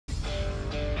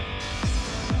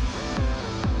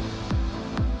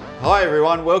Hi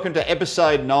everyone, welcome to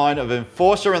episode 9 of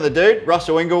Enforcer and the Dude.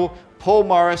 Russell Ingall, Paul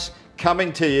Morris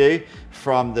coming to you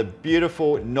from the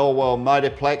beautiful Norwell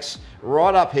Motorplex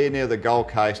right up here near the Gold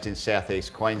Coast in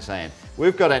southeast Queensland.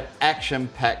 We've got an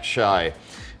action-packed show.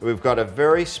 We've got a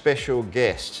very special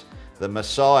guest, the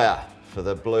Messiah for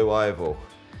the Blue Oval.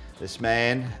 This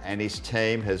man and his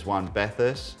team has won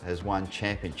Bathurst, has won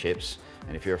championships,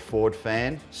 and if you're a Ford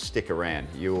fan, stick around.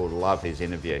 You will love his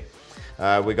interview.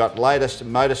 We got latest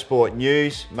motorsport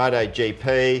news,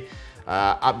 MotoGP,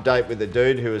 update with the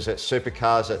dude who was at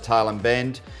Supercars at Tail and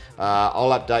Bend. I'll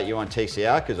update you on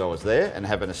TCR because I was there and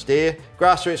having a steer.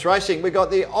 Grassroots racing, we got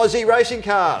the Aussie Racing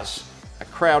Cars. A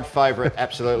crowd favourite,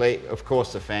 absolutely. Of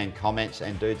course, the fan comments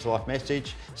and Dude's life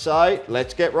message. So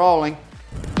let's get rolling.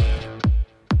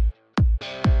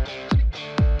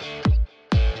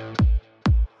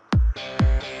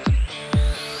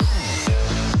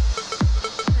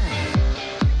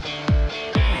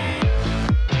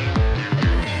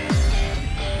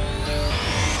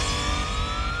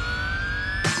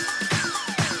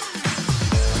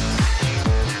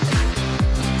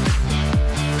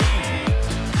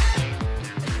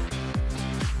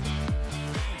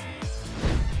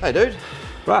 Hey dude.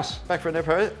 Russ. Back for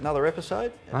another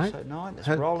episode, episode 9, it's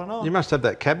rolling on. You must have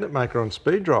that cabinet maker on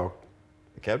speed dial.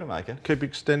 The cabinet maker? Keep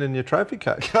extending your trophy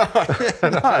case.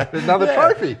 No. Another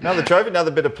trophy. Another trophy, another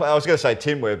bit of, I was going to say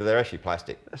tinware, but they're actually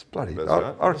plastic. That's bloody,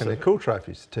 Right. I reckon they're cool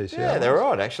trophies, the TCR. Yeah, they're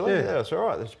all right actually, Yeah. that's all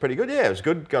right, that's pretty good. Yeah, it was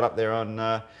good, got up there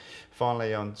on,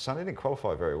 finally on Sunday, didn't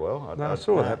qualify very well. I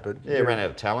saw that, but... Yeah, ran out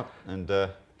of talent and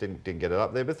didn't get it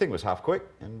up there, but the thing was half quick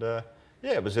and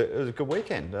yeah, it was a good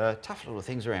weekend. Tough little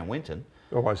things around Winton.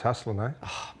 Always hustling, eh?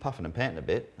 Oh, puffing and panting a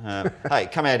bit. Hey,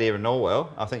 come out here in Norwell.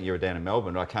 I think you were down in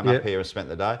Melbourne. I came up here and spent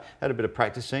the day. Had a bit of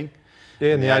practicing.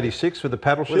 Yeah, in the 86 with the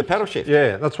paddle shift. With the paddle shift.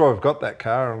 Yeah, that's why we've got that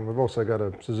car, and we've also got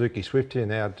a Suzuki Swift here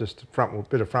now, just a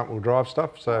bit of front wheel drive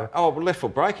stuff. So. Oh, well, left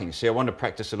foot braking. See, I wanted to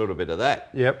practice a little bit of that.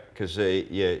 Yep. Because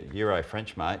your Euro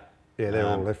French mate. Yeah, they're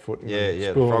all left foot. Yeah,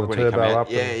 the frog when he came out.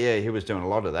 Yeah, he was doing a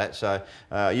lot of that. So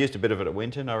I used a bit of it at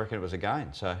Winton. I reckon it was a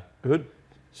gain. So good.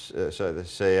 So the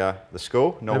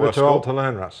school, Norwell Never too old to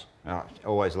learn, Russ. Oh,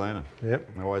 always learning. Yep.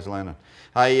 Always learning.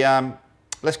 Hey,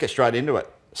 let's get straight into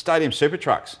it. Stadium Super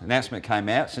Trucks announcement came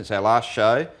out since our last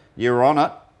show. You were on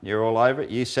it. You're all over it.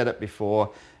 You said it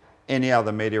before any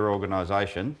other media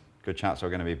organisation. Good chance they're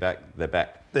going to be back. They're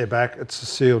back. They're back. It's a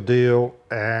sealed deal,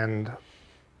 and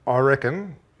I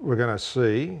reckon we're going to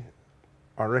see.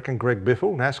 I reckon Greg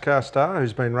Biffle, NASCAR star,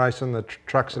 who's been racing the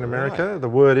trucks in America. The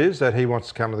word is that he wants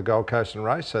to come to the Gold Coast and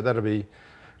race, so that'll be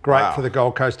great for the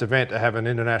Gold Coast event to have an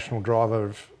international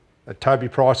driver. Toby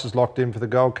Price is locked in for the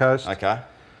Gold Coast. Okay.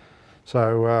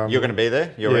 So you're going to be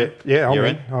there. You're in. Yeah,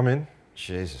 I'm in.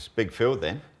 Jesus, big field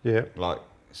then. Yeah. Like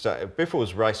so,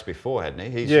 Biffle's raced before, hadn't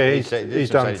he? He's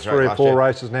done 3 or 4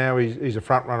 races now. He's a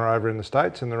front runner over in the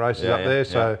States in the races up there.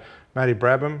 So Matty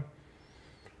Brabham.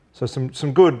 So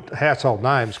some good household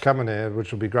names coming there,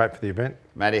 which will be great for the event.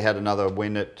 Matty had another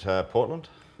win at Portland.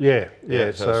 Yeah.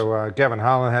 So Gavin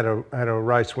Harlan had a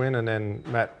race win, and then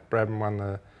Matt Brabham won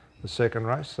the second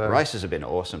race. So the races have been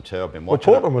awesome too. I've been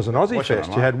watching. Well, Portland was an Aussie fest.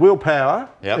 You had Will Power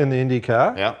in the Indy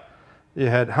car. Yeah. You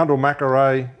had Hundle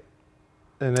McElroy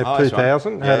in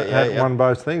F2000. Had won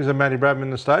both things, and Matty Brabham in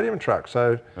the stadium truck.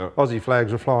 So Aussie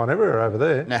flags were flying everywhere over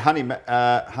there. Now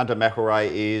Hunter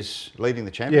McElroy is leading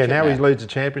the championship. Yeah, now he leads the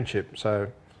championship.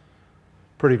 So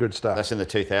pretty good stuff. That's in the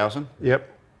 2000.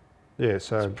 Yep. Yeah,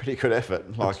 so it's a pretty good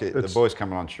effort. Like the boys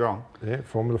coming on strong. Yeah,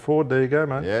 Formula Ford. There you go,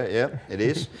 mate. Yeah, it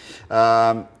is.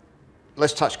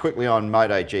 Let's touch quickly on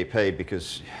MotoGP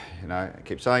because I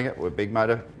keep saying it. We're big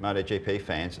MotoGP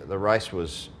fans. The race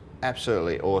was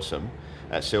absolutely awesome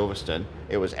at Silverstone.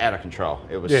 It was out of control.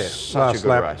 It was such a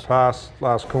good race.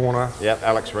 Last corner. Yep,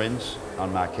 Alex Rins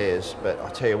on Marquez. But I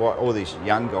tell you what, all these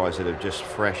young guys that are just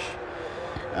fresh,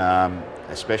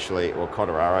 especially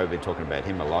Cotteraro, I've been talking about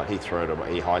him a lot. He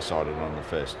high-sided on the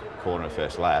first corner,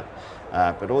 first lap.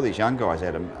 But all these young guys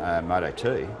out of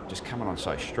Moto2 just coming on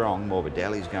so strong.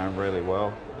 Morbidelli's going really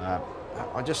well.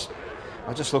 I just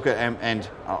look at and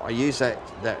I use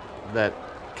that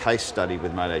case study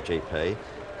with MotoGP.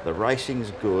 The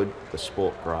racing's good, the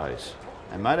sport grows.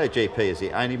 And MotoGP is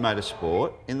the only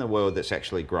motorsport in the world that's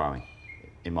actually growing,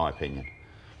 in my opinion.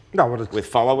 No, well, with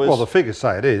followers. Well, the figures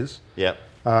say it is. Yep.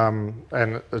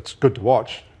 And it's good to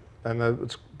watch. And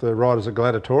the riders are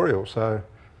gladiatorial, so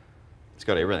it's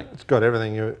got everything. It's got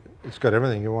everything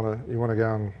you want to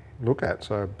go and look at.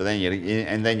 So. But then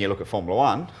you look at Formula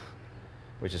One,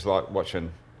 which is like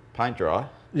watching paint dry.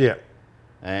 Yeah.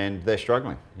 And they're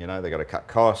struggling. They've got to cut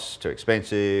costs, too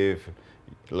expensive,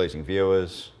 losing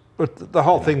viewers. But the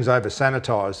whole thing's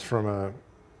over-sanitised from a,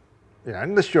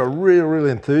 unless you're a real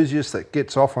enthusiast that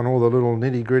gets off on all the little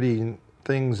nitty-gritty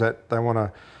things that they want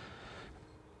to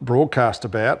broadcast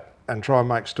about and try and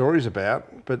make stories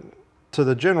about. But to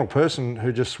the general person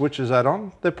who just switches that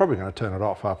on, they're probably going to turn it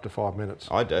off after 5 minutes.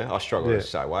 I do. I struggle to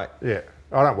stay awake. Yeah.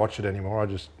 I don't watch it anymore. I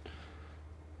just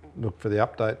look for the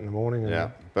update in the morning.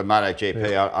 And but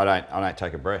MotoGP, I don't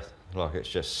take a breath. Like, it's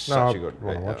just such a good.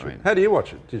 Want to watch it. How do you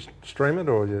watch it? Do you stream it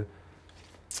or you?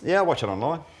 Yeah, I watch it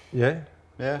online. Yeah.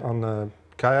 Yeah. On the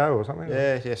KO or something.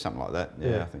 Yeah, something like that.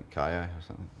 Yeah, I think KO or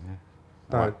something.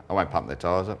 Yeah. I won't pump their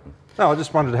tyres up. No, I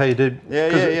just wondered how you did.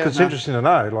 Because it's interesting to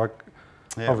know. Like,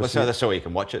 obviously, so that's all you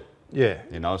can watch it. Yeah.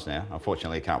 In Oz now.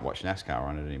 Unfortunately, you can't watch NASCAR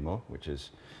on it anymore, which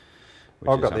is.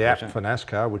 I've got the app for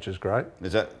NASCAR, which is great.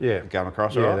 Is that going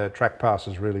across? Yeah, the track pass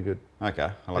is really good.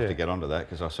 Okay, I'll have to get onto that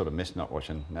because I sort of missed not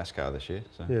watching NASCAR this year.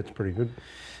 So. Yeah, it's pretty good.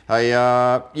 Hey,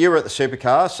 you were at the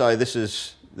Supercar, so this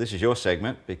is your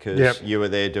segment because you were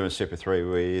there doing Super 3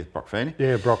 with Brock Feeney.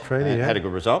 Yeah, Brock Feeney. Had a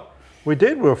good result. We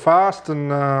did. We were fast,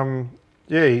 and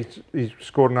he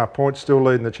scored enough points, still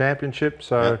leading the championship.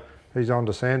 So he's on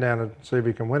to Sandown and see if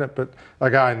he can win it. But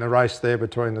again, the race there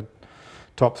between the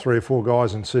top 3 or 4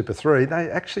 guys in Super 3,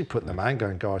 they actually put the main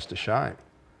game guys to shame.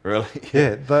 Really?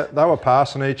 Yeah, they were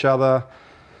passing each other.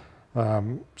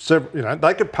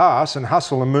 They could pass and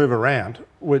hustle and move around,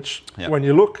 which when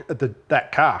you look at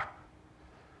that car,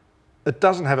 it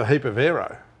doesn't have a heap of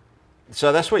aero.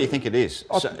 So that's what you think it is.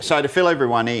 So to fill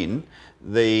everyone in,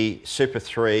 the Super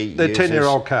 3 they're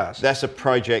 10-year-old cars. That's a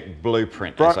Project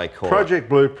Blueprint, as they call it. Project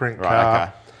Blueprint car. Right,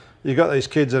 okay. You've got these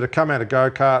kids that have come out of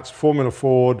go-karts, Formula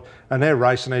Ford, and they're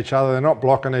racing each other. They're not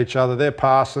blocking each other. They're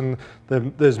passing.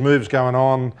 There's moves going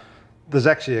on. There's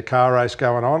actually a car race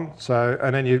going on. So,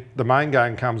 and then the main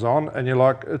game comes on, and you're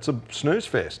like, it's a snooze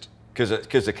fest.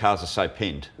 Because the cars are so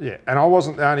pinned. Yeah, and I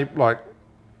wasn't the only,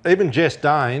 even Jess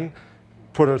Dane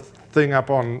put a thing up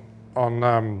on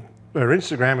her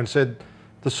Instagram and said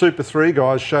the Super 3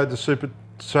 guys showed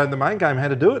the main game how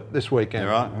to do it this weekend.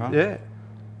 Right. Yeah.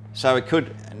 So it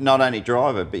could not only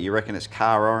drive it, but you reckon it's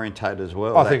car orientated as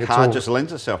well? I think car just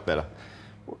lends itself better.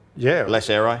 Yeah. Less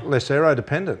aero? Less aero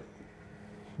dependent.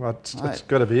 Well, it's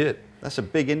got to be it. That's a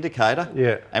big indicator.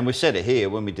 Yeah. And we said it here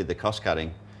when we did the cost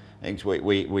cutting things.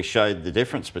 We showed the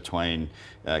difference between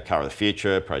Car of the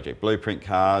Future, Project Blueprint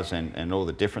cars, and all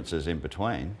the differences in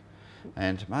between.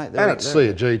 And mate, it's C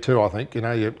or G too. I think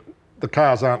the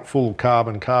cars aren't full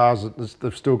carbon cars.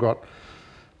 They've still got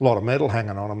a lot of metal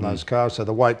hanging on them, those cars, so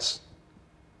the weight's,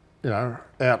 out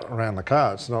around the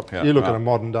car. It's not, you look at a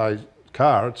modern day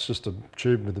car, it's just a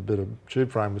tube with a bit of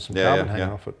tube frame with some carbon hanging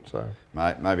off it. So,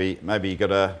 mate, maybe you got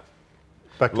to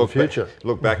back to the future.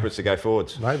 Look backwards to go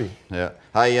forwards. Maybe. Yeah.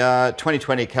 Hey,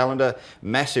 2020 calendar,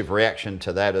 massive reaction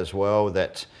to that as well,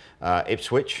 that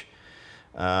Ipswich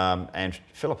and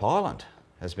Phillip Island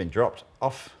has been dropped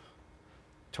off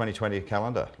 2020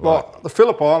 calendar. Well, the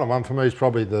Phillip Island one for me is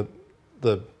probably the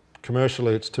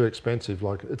commercially it's too expensive.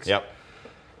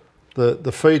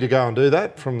 The fee to go and do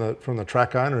that from the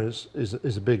track owner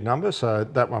is a big number, so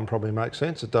that one probably makes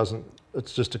sense.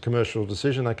 It's just a commercial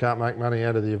decision. They can't make money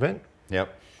out of the event.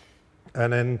 Yep.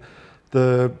 And then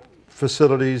the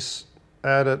facilities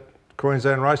out at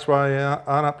Queensland Raceway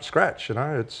aren't up to scratch.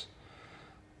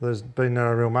 There's been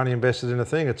no real money invested in the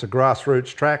thing. It's a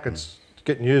grassroots track. It's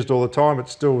getting used all the time.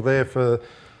 It's still there for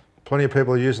plenty of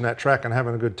people are using that track and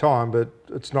having a good time, but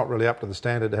it's not really up to the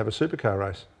standard to have a supercar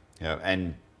race. Yeah,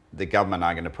 and the government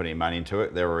aren't going to put any money into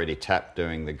it. They're already tapped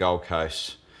doing the Gold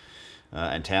Coast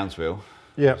and Townsville.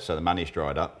 Yeah. So the money's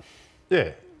dried up.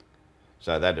 Yeah.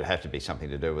 So that'd have to be something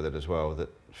to do with it as well, that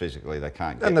physically they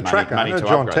can't get money. And the track owner,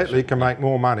 John Tetley, can make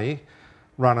more money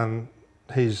running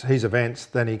his events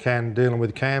than he can dealing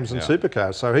with cams and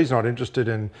supercars. So he's not interested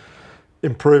in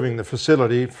improving the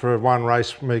facility for one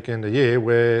race weekend a year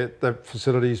where the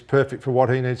facility is perfect for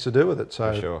what he needs to do with it.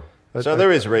 So, for sure. So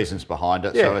there is reasons behind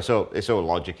it. So it's all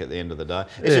logic at the end of the day.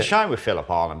 It's a shame with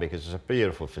Phillip Island because it's a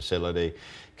beautiful facility.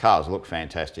 Cars look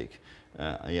fantastic,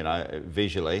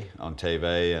 visually on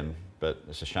TV, but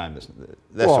it's a shame that's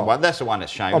the one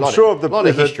that's shame. I'm sure a lot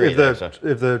of history there.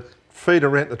 If the fee to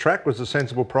rent the track was a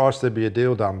sensible price, there'd be a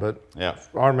deal done. But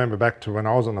I remember back to when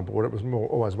I was on the board, it was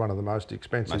always one of the most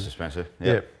expensive. Most expensive.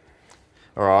 Yeah.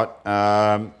 All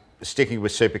right. Sticking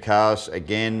with supercars,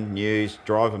 again, news,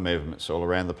 driver movements all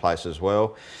around the place as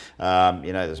well.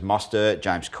 There's Mostert,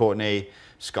 James Courtney,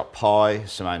 Scott Pye,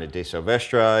 Simona Di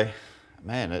Silvestro.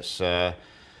 Man, it's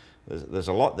there's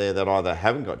a lot there that either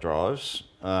haven't got drives,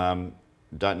 don't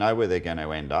know where they're going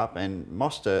to end up, and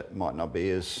Mostert might not be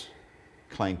as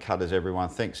clean cut as everyone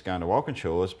thinks going to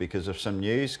Walkinshaws because of some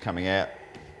news coming out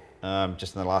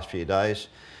just in the last few days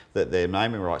that their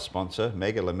naming rights sponsor,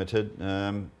 Mega Limited,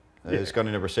 has gone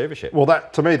into receivership. Well,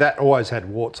 that to me, that always had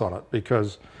warts on it,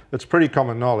 because it's pretty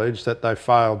common knowledge that they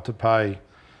failed to pay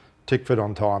Tickford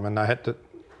on time, and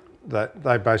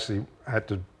they basically had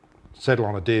to settle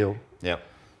on a deal. Yep.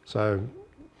 So,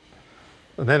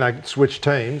 and then they switch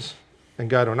teams and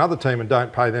go to another team and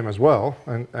don't pay them as well,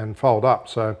 and fold up.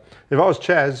 So if I was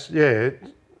Chaz,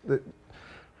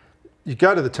 you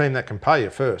go to the team that can pay you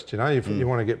first, you know, if you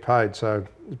want to get paid. So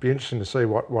it'd be interesting to see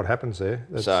what happens there.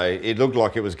 So it looked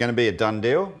like it was going to be a done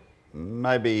deal.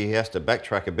 Maybe he has to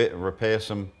backtrack a bit and repair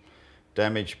some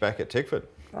damage back at Tickford.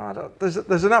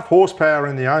 There's enough horsepower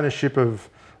in the ownership of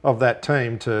that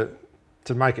team to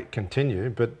make it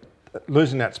continue, but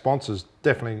losing that sponsor's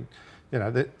definitely, you know,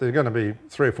 they're going to be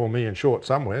 3 or 4 million short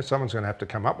somewhere. Someone's going to have to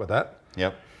come up with that.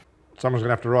 Yep. Someone's going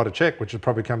to have to write a cheque, which will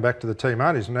probably come back to the team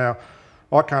owners. Now,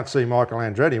 I can't see Michael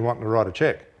Andretti wanting to write a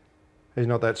cheque. He's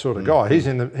not that sort of guy. He's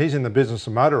in the business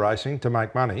of motor racing to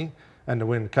make money and to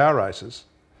win car races.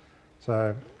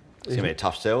 So it's going to be a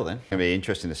tough sell then. It's going to be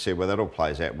interesting to see where that all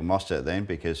plays out with Mostert then,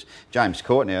 because James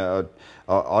Courtney,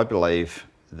 I believe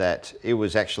that it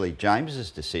was actually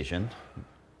James's decision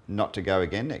not to go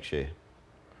again next year.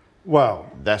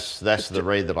 Well, that's the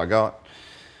read that I got.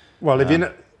 Well,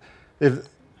 if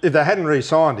they hadn't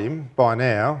re-signed him by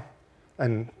now,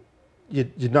 and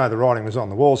you'd know the writing was on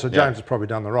the wall, so James has probably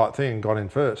done the right thing and got in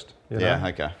first. You know? Yeah,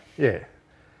 okay. Yeah.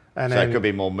 And so it could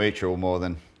be more mutual more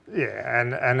than... Yeah,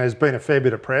 and there's been a fair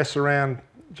bit of press around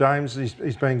James.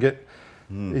 He's been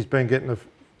getting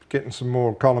some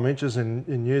more column inches in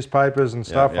newspapers and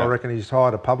stuff. I reckon he's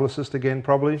hired a publicist again,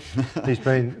 probably. He's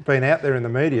been out there in the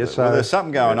media. So well, there's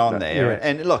something going on there. Yeah.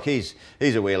 And look, he's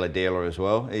a wheeler dealer as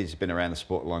well. He's been around the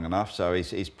sport long enough, so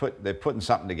they're putting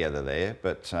something together there.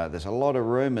 But there's a lot of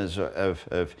rumours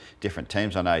of different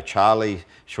teams. I know Charlie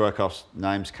Schwerkoff's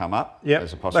name's come up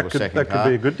as a possible second car. That could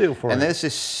be a good deal for him. And there's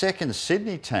this second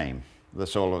Sydney team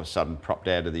that's all of a sudden propped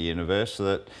out of the universe. So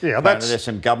that there's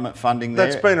some government funding there.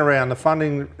 That's been around. The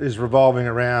funding is revolving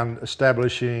around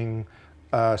establishing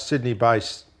a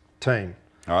Sydney-based team.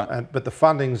 All right. But the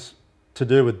funding's to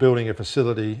do with building a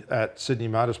facility at Sydney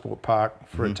Motorsport Park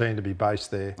for a team to be based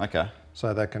there. Okay.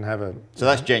 So they can have a... So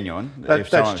that's genuine? That's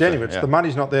genuine. The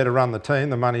money's not there to run the team.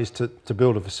 The money's to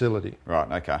build a facility.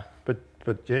 Right, okay. But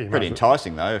yeah... Pretty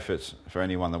enticing, though, if it's for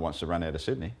anyone that wants to run out of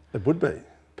Sydney. It would be.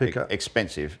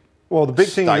 Expensive. Well, the big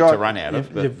thing you got to run out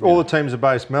of. All the teams are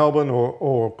based Melbourne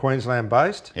or Queensland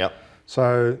based. Yep.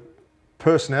 So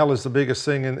personnel is the biggest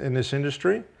thing in this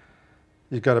industry.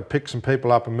 You've got to pick some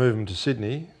people up and move them to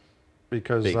Sydney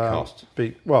because big cost.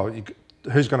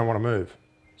 Who's going to want to move?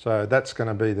 So that's going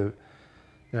to be the.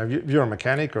 You know, if you're a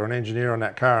mechanic or an engineer on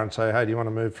that car and say, hey, do you want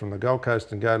to move from the Gold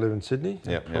Coast and go live in Sydney?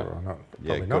 Yep. Probably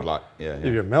not. Good luck. Yeah. If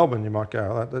you're in Melbourne, you might go,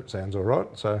 oh, that sounds all right.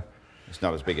 So it's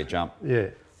not as big a jump. Yeah.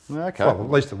 Okay. Well, at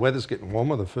least the weather's getting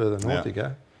warmer the further north you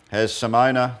go. Has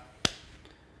Simona,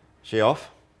 she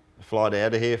off? Flight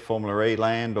out of here, Formula E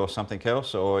land or something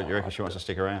else, or do you reckon she wants to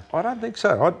stick around? I don't think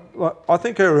so. I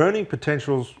think her earning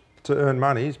potentials to earn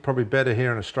money is probably better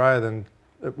here in Australia than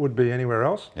it would be anywhere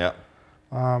else. Yeah.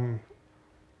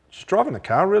 She's driving the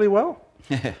car really well.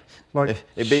 Yeah. Like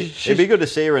it'd be good to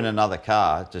see her in another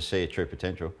car to see her true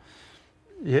potential.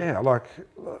 Yeah, like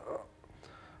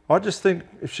I just think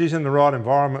if she's in the right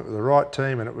environment with the right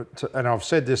team, and I've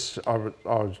said this,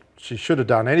 she should have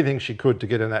done anything she could to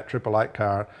get in that 888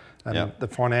 car, and the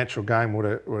financial gain would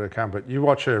have come. But you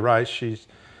watch her race, she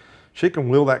can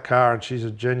will that car, and she's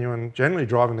generally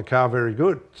driving the car very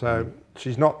good. So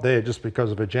she's not there just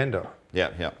because of her gender. Yeah.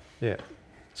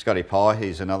 Scotty Pye,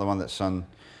 he's another one that's on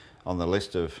the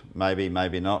list of maybe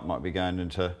not, might be going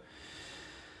into,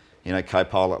 you know,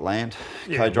 co-pilot land,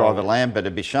 co-driver land, but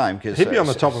it'd be a shame because... He'd be on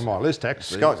the top of my list,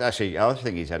 actually. Scott's actually, I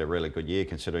think he's had a really good year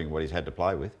considering what he's had to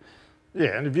play with.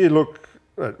 Yeah, and if you look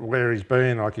at where he's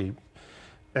been, like he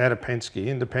out of Penske,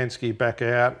 into Penske, back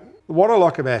out. What I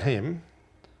like about him,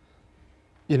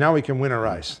 you know he can win a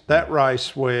race. That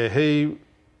race where he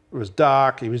was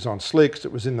dark, he was on slicks,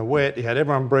 it was in the wet, he had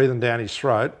everyone breathing down his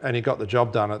throat, and he got the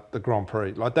job done at the Grand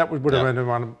Prix. Like that would have been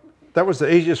one. That was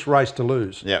the easiest race to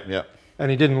lose. Yeah.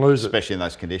 And he didn't lose especially in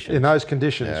those conditions. In those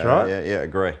conditions, right? Yeah,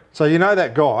 agree. So you know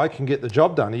that guy can get the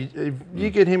job done. If you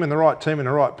get him in the right team and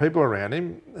the right people around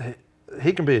him,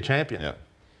 he can be a champion.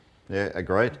 Yeah,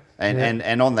 agreed.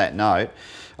 And on that note,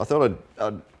 I thought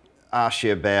I'd ask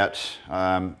you about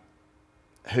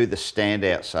who the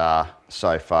standouts are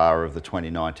so far of the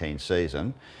 2019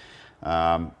 season.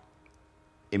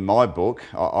 in my book,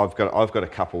 I've got a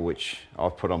couple which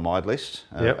I've put on my list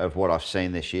of what I've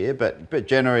seen this year, but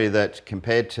generally that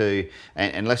compared to,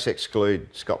 and let's exclude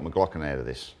Scott McLaughlin out of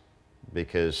this,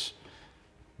 because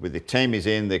with the team he's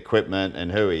in, the equipment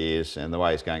and who he is and the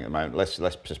way he's going at the moment, let's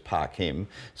just park him.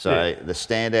 So the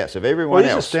standouts of everyone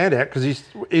else. Well, he's a standout because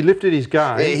he lifted his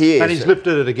game and he's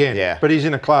lifted it again. Yeah. But he's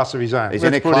in a class of his own. He's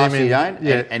in a class of his own,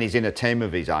 and he's in a team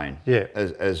of his own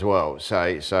as well.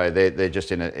 So they're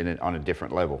just on a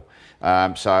different level.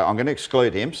 So I'm going to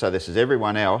exclude him. So this is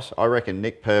everyone else. I reckon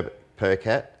Nick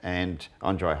Percat and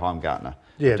Andre Heimgartner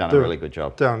have done a really good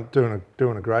job. Doing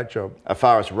a great job. As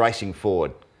far as racing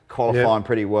forward, qualifying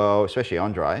pretty well, especially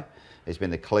Andre. He's been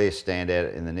the clear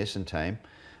standout in the Nissan team.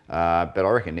 But I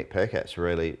reckon Nick Percat's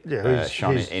really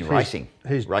shone in racing.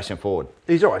 He's racing forward.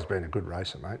 He's always been a good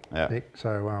racer, mate, Nick.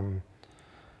 So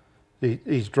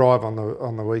his drive on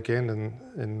the weekend and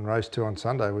in race 2 on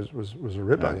Sunday was a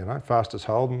ripper, you know, fastest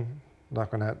Holden,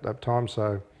 knocking out that time.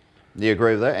 So, do you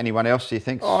agree with that? Anyone else do you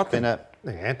think's been a? I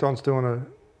think Anton's doing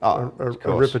a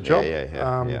ripper job.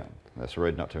 Yeah. That's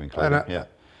rude not to include him. Yeah.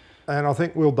 And I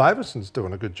think Will Davison's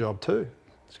doing a good job too.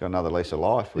 He's got another lease of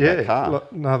life with that car.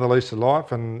 Another lease of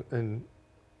life, and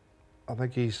I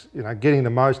think he's getting the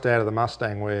most out of the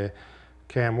Mustang where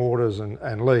Cam Waters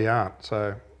and Lee aren't.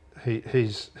 So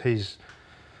he's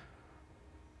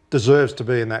deserves to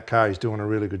be in that car. He's doing a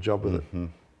really good job with it.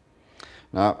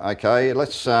 No, okay.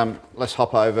 Let's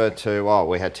hop over to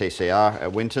we had TCR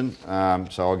at Winton.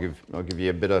 So I'll give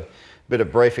you a bit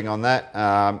of briefing on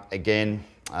that. Again.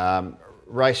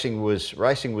 Racing was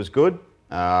good.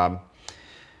 Had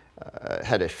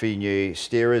a few new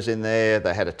steerers in there.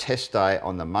 They had a test day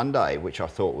on the Monday, which I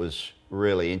thought was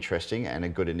really interesting and a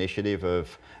good initiative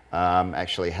of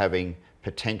actually having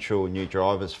potential new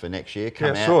drivers for next year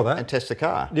come out and test the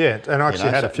car. Yeah, and I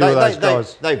actually had a few of those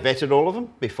guys. They vetted all of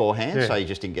them beforehand, so you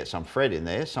just didn't get some Fred in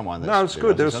there. Someone that's... No, it's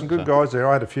good. There were some good guys there.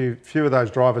 I had a few of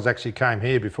those drivers actually came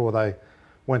here before they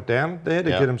went down there to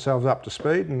get themselves up to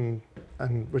speed, and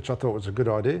which I thought was a good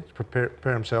idea, to prepare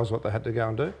themselves what they had to go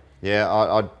and do. Yeah,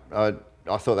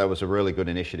 I thought that was a really good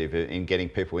initiative in getting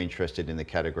people interested in the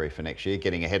category for next year,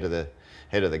 getting ahead of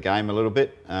the game a little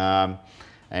bit.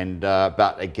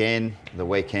 But again, the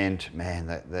weekend, man,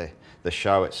 the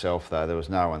show itself though, there was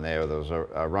no one there. There was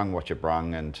a rung what you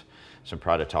brung and some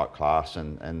prototype class,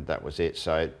 and that was it.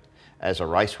 So as a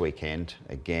race weekend,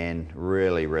 again,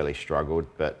 really struggled,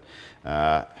 but.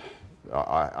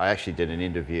 I actually did an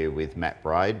interview with Matt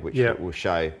Braid, which we'll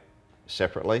show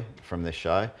separately from this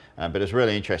show. But it's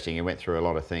really interesting. He went through a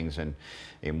lot of things and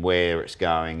in where it's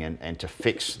going and to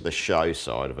fix the show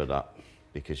side of it up,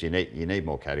 because you need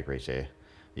more categories there.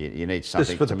 You need something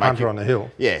just for the to make punter on the hill.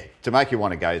 Yeah, to make you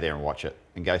want to go there and watch it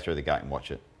and go through the gate and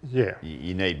watch it. Yeah.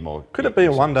 You need more. Could it be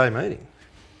a one-day meeting?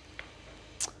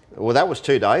 Well, that was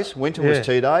 2 days. Winton was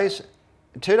 2 days.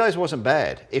 2 days wasn't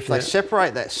bad. If they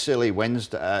separate that silly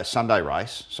Sunday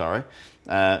race,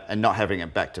 and not having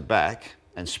it back to back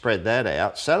and spread that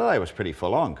out, Saturday was pretty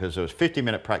full on because there was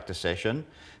 50-minute practice session,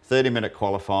 30-minute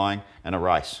qualifying, and a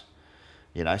race.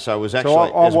 You know, so it was actually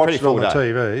I watched pretty full it on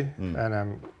day. the TV,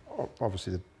 and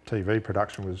obviously the TV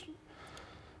production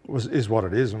is what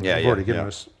it is, and they've already given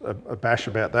us a bash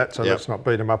about that. So let's not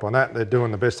beat them up on that. They're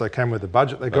doing the best they can with the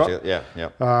budget they got.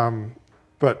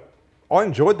 But I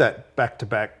enjoyed that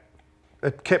back-to-back.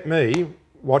 It kept me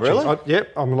watching. Really?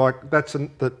 I'm like,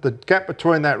 the gap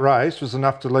between that race was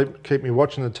enough to keep me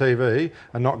watching the TV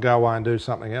and not go away and do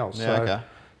something else.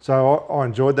 So I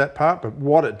enjoyed that part, but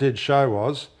what it did show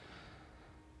was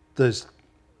there's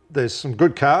some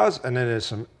good cars and then there's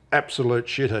some absolute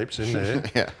shit heaps in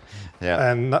there.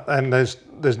 And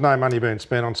there's no money being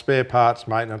spent on spare parts,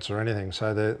 maintenance or anything.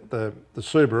 So the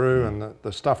Subaru and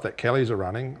the stuff that Kelly's are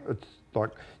running, it's like,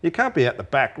 you can't be at the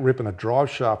back ripping a drive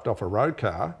shaft off a road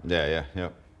car.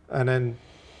 And then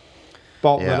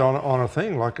bolting it on a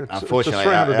thing. Like it's a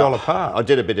 $300 part. I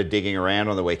did a bit of digging around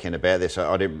on the weekend about this.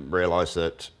 I didn't realise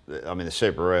that, I mean, the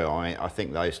Subaru, I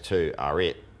think those two are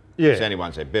it. It's the only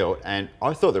ones they built. And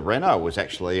I thought the Renault was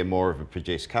actually more of a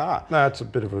produced car. No, it's a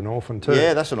bit of an orphan too.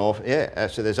 Yeah, that's an orphan. Yeah,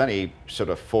 so there's only sort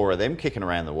of 4 of them kicking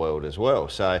around the world as well.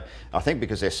 So I think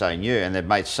because they're so new and they've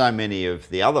made so many of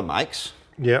the other makes,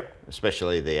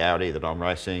 especially the Audi that I'm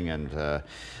racing and the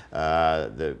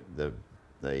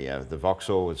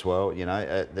Vauxhall as well. You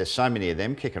know, there's so many of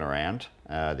them kicking around,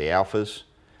 the Alphas,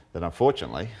 that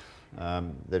unfortunately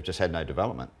they've just had no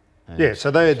development.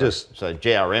 So they're so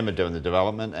GRM are doing the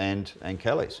development and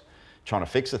Kelly's trying to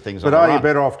fix the things. But are you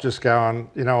better off just going,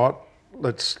 you know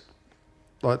what?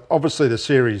 Obviously the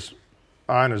series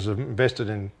owners have invested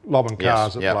in lobbing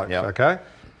cars at Blokes, okay?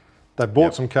 They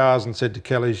bought some cars and said to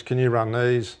Kelly's, "Can you run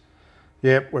these?"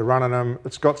 Yep, we're running them.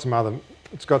 It's got some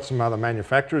other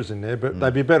manufacturers in there, but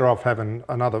they'd be better off having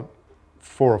another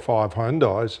 4 or 5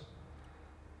 Hyundais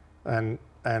and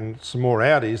some more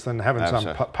Audis than having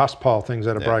some pus pile things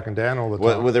that are broken down all the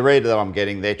time. Well, the read that I'm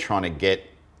getting, they're trying to get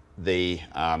the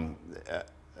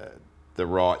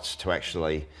rights to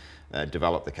actually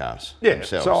develop the cars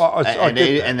themselves. So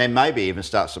and then maybe even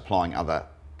start supplying other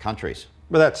countries.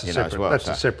 But that's a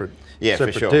separate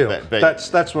for sure. deal. But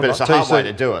that's what it's a hard way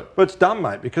to do it. But it's dumb,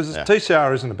 mate, because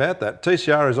TCR isn't about that.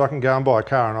 TCR is I can go and buy a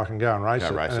car and I can go and race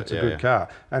it, and it's a good car.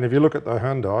 And if you look at the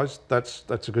Hyundais,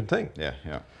 that's a good thing. Yeah,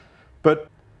 yeah. But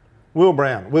Will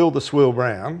the Swill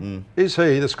Brown, is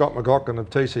he the Scott McLaughlin of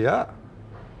TCR?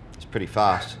 It's pretty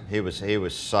fast. He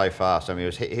was so fast. I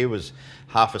mean, he was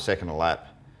half a second a lap,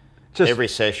 every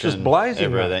session, just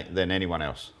blazing everything than anyone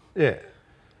else. Yeah.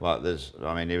 Like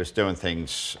he was doing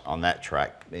things on that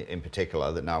track in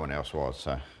particular that no one else was.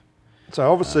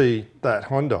 So obviously that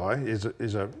Hyundai is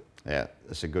a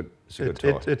it's a good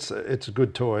toy. It's a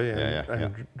good toy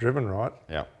and driven right.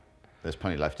 Yeah, there's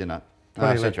plenty left in it.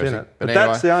 Plenty left in it. But anyway,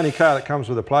 that's the only car that comes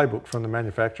with a playbook from the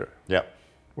manufacturer. Yep.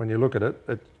 When you look at it,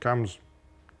 it comes.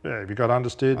 Yeah, if you got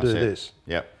understeer, do this.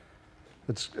 Yep.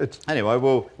 It's anyway.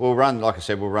 We'll run, like I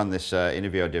said, we'll run this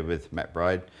interview I did with Matt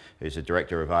Braid, who's the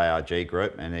director of ARG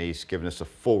Group, and he's given us a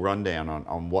full rundown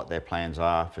on what their plans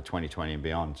are for 2020 and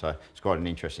beyond. So it's quite an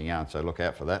interesting yarn. So look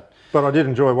out for that. But I did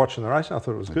enjoy watching the race. I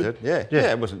thought it was good. Yeah.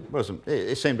 It wasn't.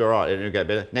 It seemed all right. It'll go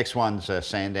better. Next one's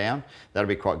Sandown. That'll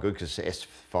be quite good because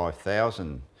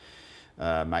S5000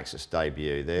 makes its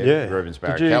debut there. Yeah. Rubens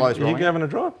Barrichello's Did you go having a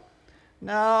drive?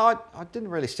 No, I didn't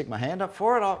really stick my hand up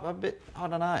for it. I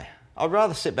don't know. I'd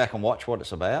rather sit back and watch what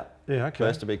it's about. Yeah, okay.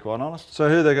 First, to be quite honest. So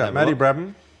who they got? Matty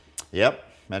Brabham. Yep,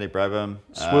 Matty Brabham.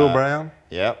 Swill Brown.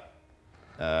 Yep.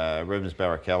 Rubens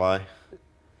Barrichello.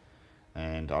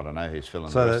 And I don't know who's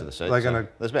filling the rest of the seats.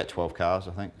 There's about 12 cars,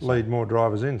 I think. Lead more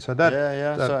drivers in. So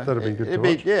that'll be good to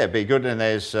watch. Yeah, it'd be good. And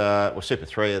there's, Super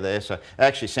 3 are there. So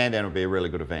actually, Sandown will be a really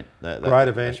good event. Great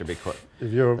event. That should be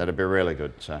that'll be really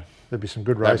good. So there'll be some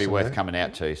good racing. That'd be worth coming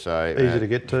out to. So easy to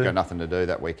get to. If you've got nothing to do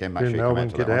that weekend, make sure you Melbourne,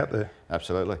 come out to get out there.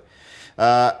 Absolutely.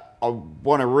 I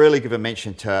want to really give a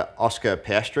mention to Oscar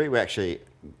Piastri.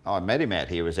 I met him out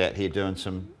here. He was out here doing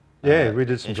some. Yeah, we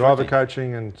did some driver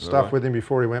coaching and stuff with him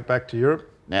before he went back to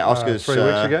Europe. Now, Oscar's 3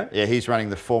 weeks ago. Yeah, he's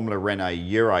running the Formula Renault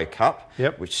Euro Cup,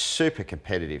 Yep. which is super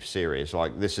competitive series.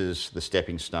 Like, this is the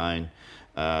stepping stone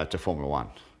to Formula One.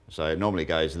 So it normally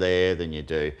goes there, then you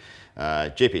do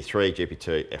GP3,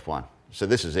 GP2, F1. So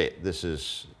this is it. This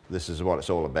is what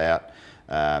it's all about.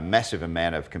 Massive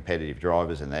amount of competitive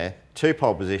drivers in there. 2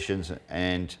 pole positions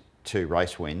and 2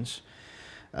 race wins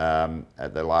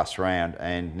at the last round,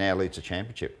 and now leads the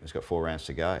championship. It's got 4 rounds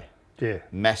to go. Yeah.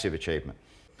 Massive achievement.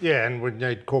 Yeah, and we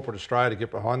need corporate Australia to get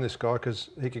behind this guy because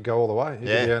he could go all the way. He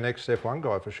could be our next F1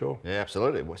 guy for sure. Yeah,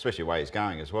 absolutely, especially the way he's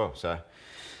going as well. So,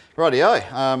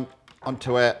 rightio, on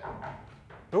to our...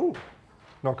 Ooh,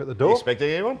 knock at the door. Expecting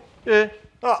anyone? Yeah.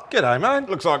 Oh, g'day, mate.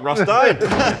 Looks like Ross Dane.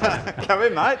 Come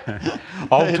in, mate.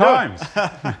 Old times.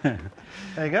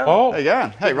 There you go. Oh, How you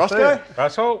going? Hey, Roscoe.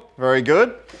 Russell. Very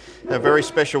good. A very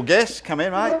special guest. Come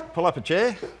in, mate. Pull up a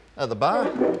chair at the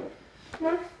bar.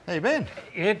 How you been?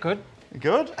 Yeah, good.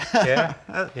 Good? Yeah,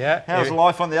 yeah. How's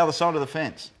life on the other side of the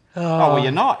fence? Oh, well,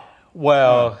 you're not.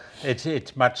 Well,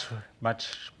 it's much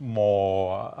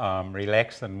more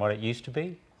relaxed than what it used to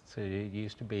be. So it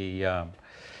used to be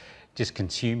just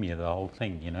consume you, the whole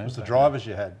thing, you know. It was the drivers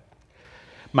you had?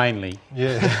 Mainly.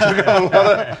 Yeah, took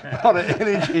a lot of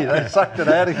energy. They sucked it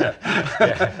out of you.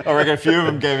 Yeah. I reckon a few of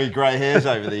them gave me grey hairs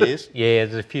over the years. Yeah,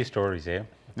 there's a few stories there.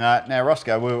 Now,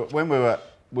 Roscoe, when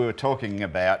we were talking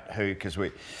about who, because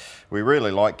we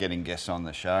really like getting guests on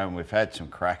the show, and we've had some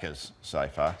crackers so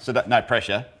far. So no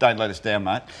pressure. Don't let us down,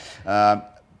 mate.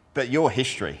 But your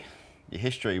history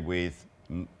with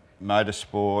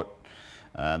motorsport,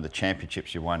 the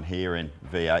championships you won here in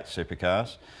V8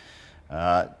 supercars,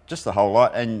 just the whole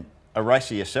lot, and a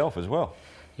racer yourself as well.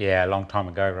 Yeah, a long time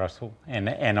ago, Russell, and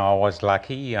I was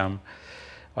lucky. I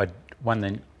won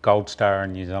the Gold Star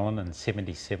in New Zealand in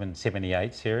 77,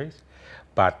 78 series,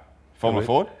 but Formula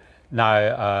Ford?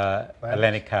 No,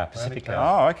 Atlantic Car, Pacific Car.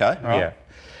 Oh, okay. Right. Yeah,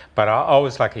 but I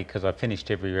was lucky because I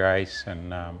finished every race,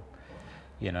 and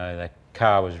you know, the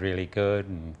car was really good,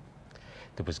 and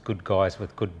there was good guys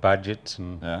with good budgets,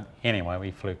 and anyway,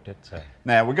 we fluked it. So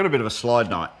now we've got a bit of a slide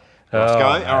night. Let's go.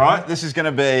 All right, this is going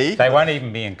to be... They won't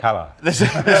even be in colour.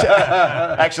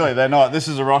 Actually, they're not. This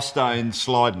is a Ross Stone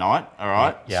slide night, all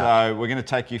right? Yeah. So we're going to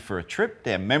take you for a trip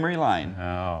down memory lane.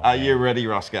 Oh, Are you ready,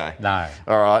 Roscoe? No.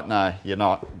 All right, no, you're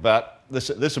not. But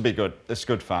this will be good. This is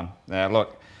good fun. Now,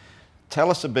 look,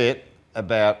 tell us a bit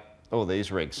about all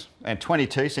these rigs. And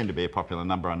 22 seem to be a popular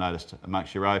number, I noticed,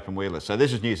 amongst your open wheelers. So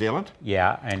this is New Zealand?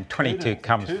 Yeah, and 22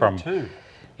 comes from...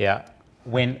 Yeah.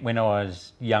 When I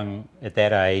was young at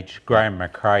that age, Graham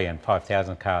McRae in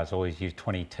 5,000 Cars always used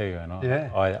 22, and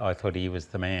I thought he was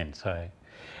the man. So,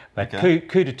 but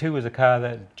Cuda 2 was a car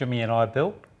that Jimmy and I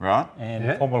built, right?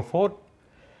 And Formula Ford.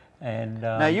 And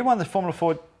now you won the Formula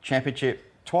Ford Championship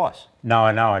twice. No,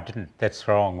 I didn't. That's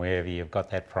wrong. Wherever you've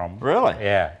got that from. Really?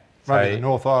 Yeah. Maybe the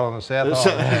North Island and South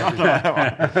Island.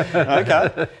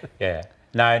 Okay. Yeah.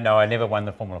 No, I never won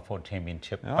the Formula Ford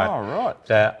Championship. Oh, but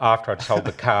right. After I'd sold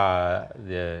the car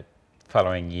the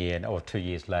following year, or 2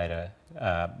 years later,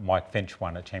 Mike Finch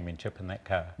won a championship in that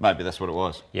car. Maybe that's what it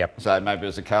was. Yep. So maybe it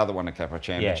was the car that won the Capra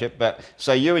Championship. Yeah. But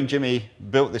so you and Jimmy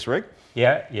built this rig?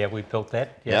 Yeah, we built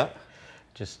that. Yeah.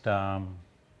 Just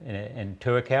in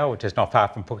Tuakau, which is not far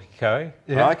from Pukekohe.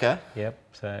 Yeah. Oh, okay. Yep.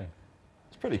 So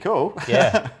it's pretty cool.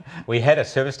 Yeah. We had a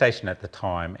service station at the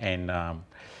time, and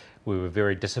we were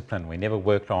very disciplined. We never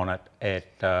worked on it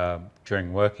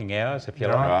during working hours, if you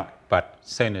like. Right. But as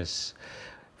soon as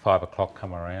 5 o'clock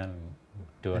come around,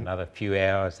 do another few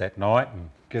hours that night and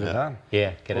get it done.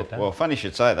 Yeah, get it done. Well, funny you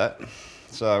should say that.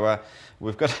 So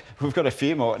we've got a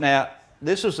few more now.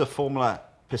 This was the Formula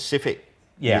Pacific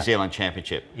New Zealand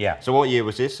Championship. Yeah. So what year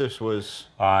was this? This was.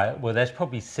 Well, that's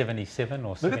probably 77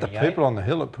 or 78. Look at the people on the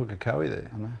hill at Pukekohe there.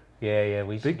 Yeah.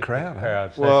 Big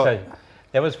crowd. So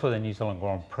that was for the New Zealand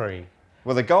Grand Prix.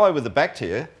 Well, the guy with the back to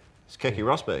you is Keke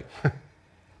Rosberg.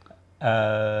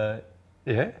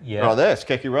 Yeah. Right there, it's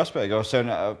Keke Rosberg.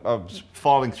 I was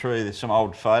filing through some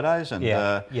old photos, and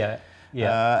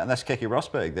and that's Keke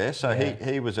Rosberg there. So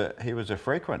he was a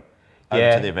frequent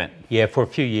over to the event. Yeah, for a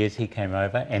few years he came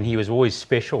over, and he was always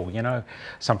special. You know,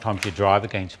 sometimes you drive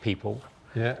against people.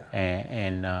 Yeah.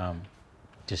 And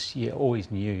just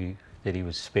always knew that he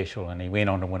was special, and he went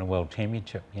on to win a world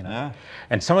championship. You know. Yeah.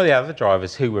 And some of the other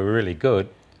drivers who were really good,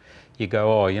 you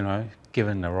go,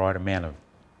 given the right amount of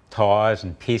tyres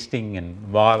and testing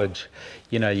and mileage,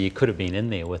 you could have been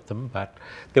in there with them. But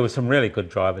there were some really good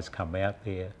drivers come out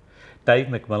there. Dave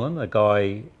McMillan, the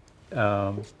guy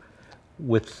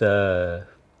with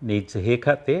needs a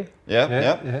haircut there. Yeah,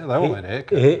 they all need a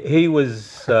haircut. He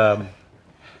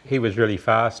was really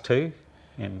fast too,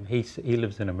 and he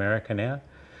lives in America now.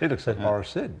 He looks like Morris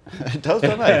said. It does,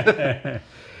 doesn't he?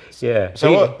 Yeah.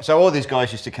 So all these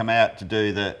guys used to come out to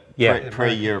do the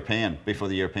pre-European before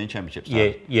the European Championship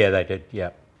started. Yeah, they did. Yeah.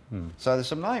 So there's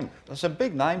some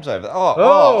big names over there.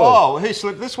 Oh, who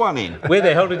slipped this one in? Where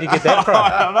the hell did you get that from?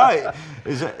 I don't know.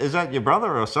 Is that your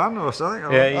brother or son or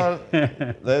something? Yeah.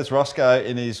 There's Roscoe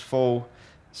in his full.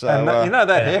 So and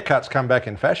that haircut's come back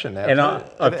in fashion now. And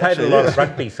I've played a lot of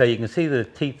rugby, so you can see the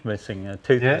teeth missing,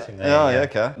 tooth missing. There,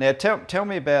 okay. Now tell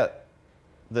me about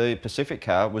the Pacific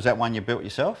car. Was that one you built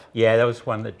yourself? Yeah, that was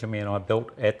one that Jimmy and I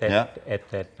built at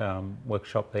that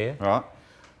workshop there. Right.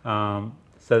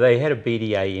 So they had a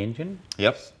BDA engine.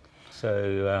 Yep.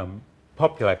 So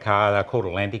popular car. They're called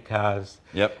Atlantic cars.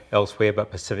 Yep. Elsewhere,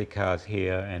 but Pacific cars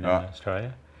here and in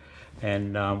Australia.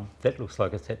 And that looks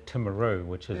like it's at Timaru,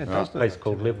 which is a place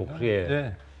called Level.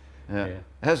 Yeah.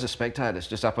 How's the spectators?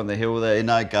 Just up on the hill there,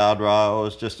 no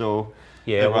guardrails, just all.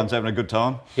 Yeah, everyone's having a good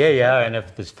time. Yeah. And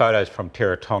if there's photos from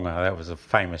Teretonga, that was a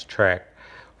famous track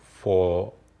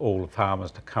for all the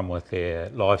farmers to come with their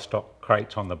livestock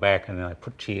crates on the back, and then they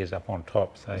put chairs up on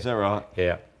top. So, is that right?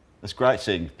 Yeah. It's great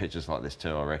seeing pictures like this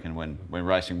too, I reckon, when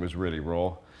racing was really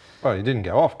raw. Well, you didn't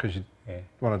go off because you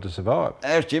wanted to survive.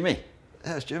 How's Jimmy?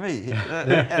 He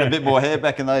had a bit more hair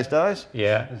back in those days.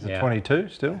 Yeah. Is it 22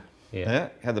 still? Yeah.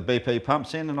 Had the BP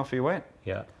pumps in and off he went.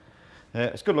 Yeah. Yeah,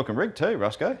 it's a good looking rig too,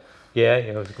 Roscoe. Yeah,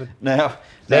 it was good. Now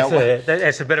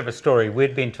that's a bit of a story.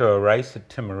 We'd been to a race at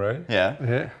Timaru.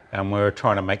 Yeah. And we were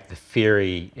trying to make the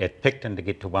ferry at Picton to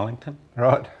get to Wellington.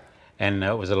 Right. And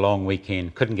it was a long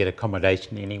weekend, couldn't get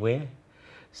accommodation anywhere.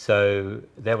 So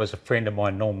that was a friend of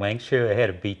mine, Norm Lancashire, who had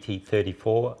a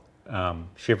BT34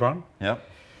 Chevron. Yep.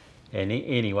 And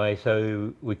anyway,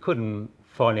 so we couldn't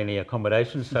find any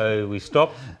accommodation, so we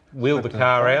stopped, wheeled the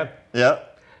car out.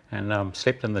 Yep. And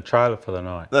slept in the trailer for the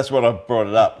night. That's what I brought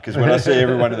it up, because when I see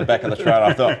everyone in the back of the trailer,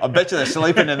 I thought, I bet you they're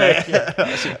sleeping in there.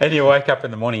 And you wake up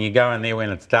in the morning, you go in there when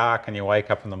it's dark, and you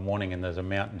wake up in the morning and there's a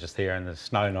mountain just there and there's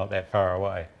snow not that far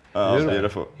away. Oh, it's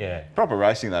beautiful. Yeah. Proper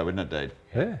racing though, wouldn't it, dude?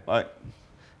 Yeah. Like,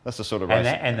 that's the sort of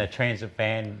racing. And the transit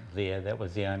van there, that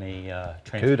was the only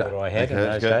transport I had in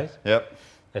those days. Yep.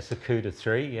 That's the Cuda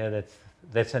 3, yeah,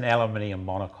 that's an aluminium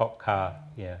monocoque car,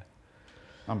 yeah.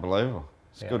 Unbelievable.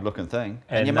 It's a good looking thing.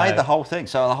 And And you made the whole thing.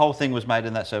 So the whole thing was made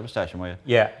in that service station, were you?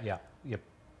 Yeah, yep.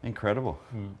 Incredible.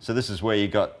 So this is where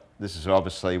this is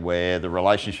obviously where the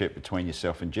relationship between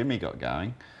yourself and Jimmy got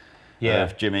going. Yeah.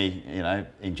 Of Jimmy, you know,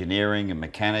 engineering and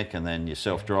mechanic, and then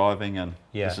yourself driving, and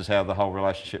this is how the whole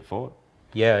relationship formed.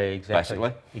 Yeah, exactly.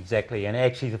 Basically. Exactly. And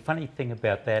actually the funny thing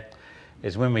about that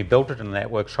is when we built it in that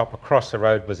workshop, across the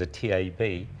road was a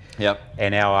TAB. Yep.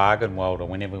 And our argon welder,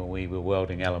 whenever we were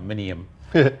welding aluminium,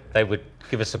 they would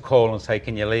give us a call and say,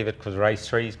 can you leave it because race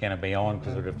 3 is going to be on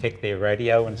because it would affect their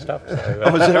radio and stuff. So,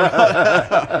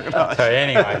 so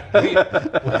anyway,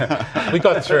 we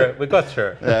got through it. We got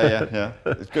through it. Yeah.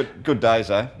 It's good days,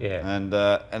 eh? Yeah.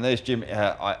 And there's Jimmy.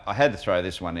 I had to throw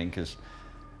this one in because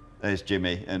there's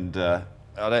Jimmy, and I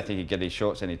don't think he'd get his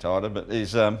shorts any tighter, but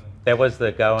he's... that was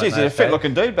the go. Geez, he's a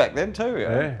fit-looking dude back then too.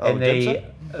 Yeah. And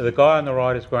the guy on the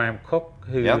right is Graham Cook,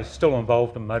 who is still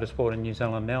involved in motorsport in New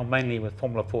Zealand now, mainly with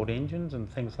Formula Ford engines and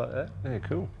things like that. Yeah,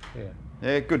 cool.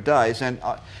 Yeah, good days. And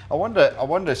I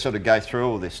wanted to sort of go through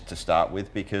all this to start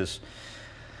with because,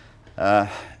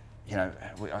 you know,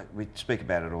 we speak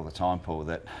about it all the time, Paul,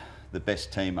 that the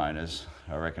best team owners,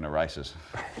 I reckon, are racers.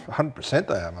 100%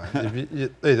 they are, mate. You're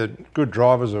either good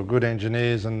drivers or good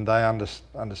engineers, and they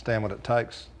understand what it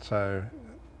takes. So,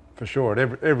 for sure,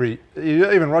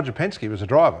 even Roger Penske was a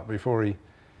driver before he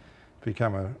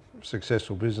became a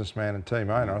successful businessman and team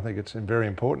owner. I think it's very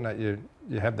important that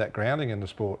you have that grounding in the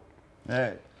sport.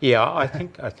 Yeah, I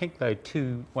think though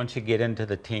too, once you get into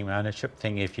the team ownership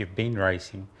thing, if you've been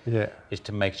racing, is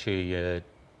to make sure you're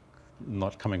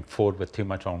not coming forward with too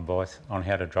much advice on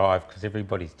how to drive, because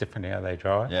everybody's different how they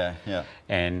drive. Yeah.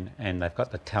 And they've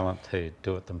got the talent to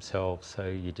do it themselves, so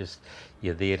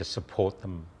you're there to support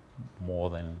them more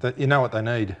than... That you know what they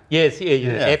need. Yes,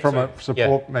 yeah. From a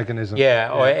support mechanism.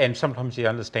 Yeah, and sometimes you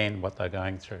understand what they're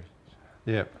going through.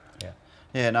 Yeah,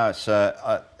 no, it's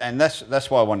and that's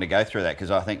why I wanted to go through that,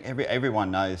 because I think everyone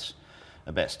knows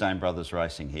about Stone Brothers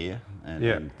Racing here,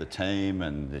 and the team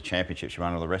and the championships you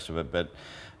run, all the rest of it, but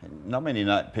not many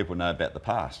people know about the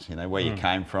past, you know, where you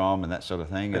came from and that sort of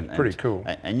thing. It's pretty cool.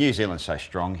 And New Zealand's so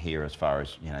strong here as far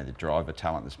as, you know, the driver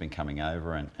talent that's been coming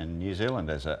over, and New Zealand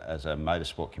as a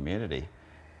motorsport community,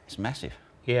 it's massive.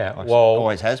 Yeah, like well,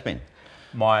 always has been.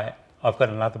 I've got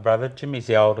another brother. Jimmy's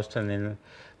the oldest, and then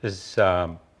there's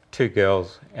 2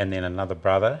 girls, and then another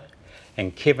brother.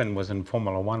 And Kevin was in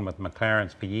Formula 1 with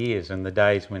McLarens for years, in the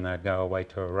days when they'd go away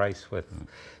to a race with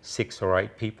 6 or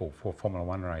 8 people for a Formula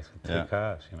 1 race with 2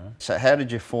 cars, you know. So how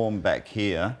did you form back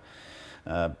here?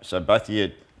 So both of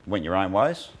you went your own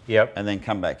ways? Yep. And then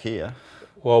come back here?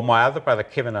 Well, my other brother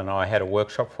Kevin and I had a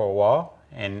workshop for a while,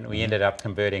 and we ended up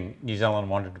converting. New Zealand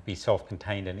wanted to be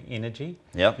self-contained in energy.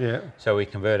 Yep. Yeah. So we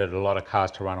converted a lot of cars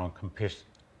to run on compressed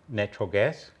natural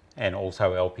gas and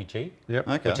also LPG,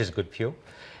 which is good fuel.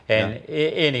 And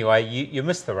anyway, you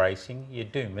miss the racing. You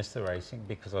do miss the racing,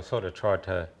 because I sort of tried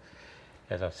to,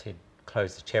 as I said,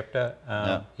 close the chapter.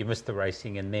 You miss the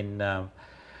racing, and then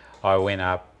I went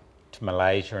up to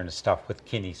Malaysia and stuff with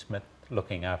Kenny Smith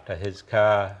looking after his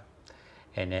car,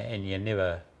 and you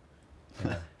never... You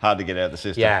know, hard to get out of the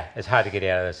system. Yeah, it's hard to get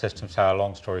out of the system. So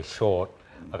long story short,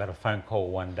 I got a phone call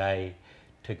one day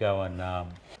to go and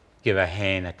give a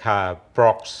hand a car.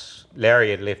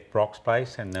 Larry had left Brock's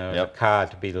place, and there was a car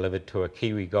to be delivered to a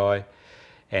Kiwi guy,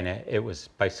 and it was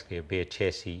basically a bare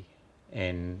chassis.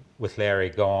 And with Larry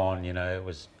gone, you know, it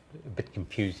was a bit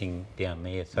confusing down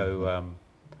there. So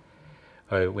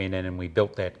I went in and we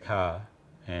built that car,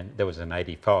 and that was an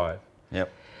 85.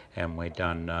 Yep. And we'd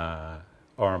done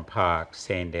Oran Park,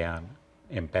 Sandown,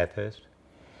 and Bathurst,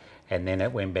 and then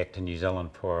it went back to New Zealand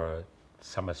for a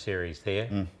summer series there,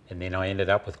 and then I ended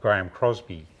up with Graham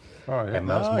Crosby. Oh, yeah. And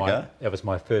that was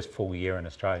my first full year in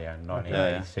Australia in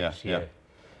 1986.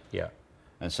 Yeah.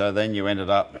 And so then you ended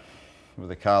up with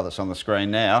the car that's on the screen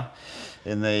now,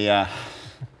 in the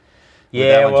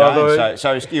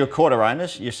so you're quarter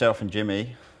owners, yourself and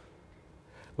Jimmy.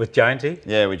 With Jonesy?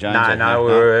 Yeah, with Jonesy. No,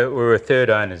 we were third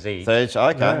owners each. Thirds,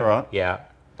 okay, right. Yeah,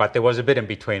 but there was a bit in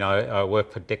between. I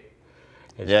worked for Dick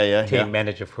as team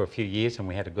manager for a few years, and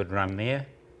we had a good run there.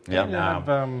 Yeah.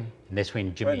 And that's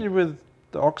when Jimmy... Weren't you with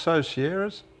the Oxo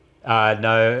Sierras?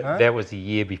 No, that was the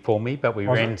year before me, but we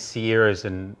ran Sierras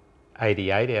in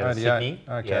 88 out of Sydney.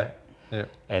 Okay. Yeah.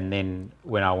 And then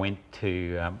when I went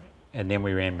to... and then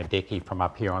we ran Madeki from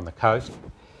up here on the coast.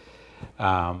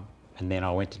 And then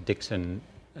I went to Dixon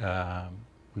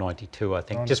 92, I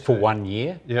think, 92. just for 1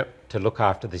 year. Yep. To look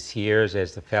after the Sierras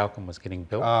as the Falcon was getting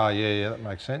built. Oh, yeah, that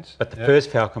makes sense. But the first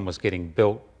Falcon was getting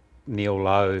built, Neil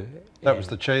Lowe. That was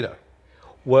the Cheetah.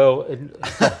 Well,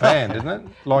 it's not banned, isn't it?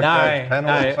 Like panel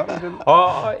or something, didn't it?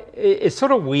 Oh, it's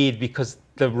sort of weird because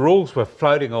the rules were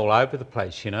floating all over the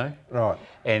place, you know. Right.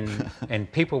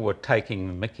 And people were taking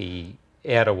the mickey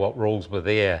out of what rules were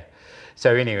there.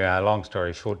 So anyway, long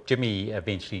story short, Jimmy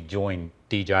eventually joined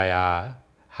DJR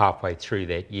halfway through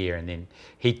that year, and then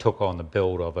he took on the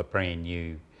build of a brand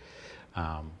new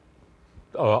of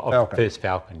the first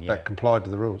Falcon. Yeah, that complied to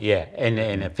the rules. Yeah, and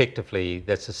effectively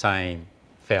that's the same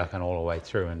Falcon all the way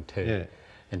through until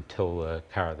the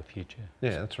car of the future.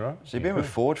 Yeah, that's right. So you've been with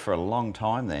Ford for a long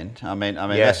time then. I mean,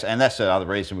 Yeah. that's the other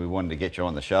reason we wanted to get you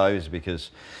on the show, is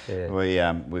because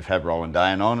we've had Roland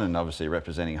Dane on, and obviously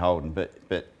representing Holden.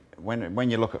 But when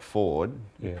you look at Ford,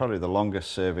 you're probably the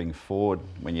longest serving Ford.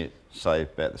 When you say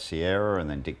about the Sierra, and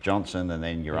then Dick Johnson, and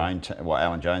then your own,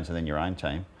 Alan Jones, and then your own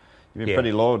team, you've been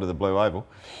pretty loyal to the Blue Oval.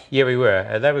 Yeah, we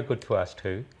were. They were good to us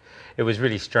too. It was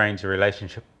really strange, the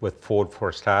relationship with Ford for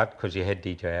a start, because you had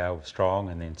DJR was strong,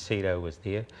 and then Cedo was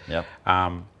there. Yep.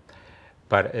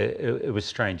 But it was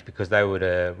strange because they would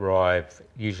arrive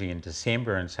usually in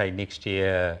December and say, next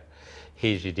year,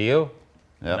 here's your deal.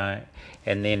 Yep. You know?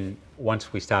 And then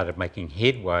once we started making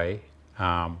headway,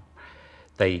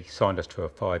 they signed us to a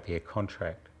 5-year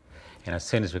contract. And as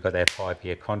soon as we got that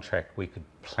 5-year contract, we could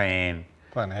plan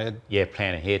ahead. Yeah,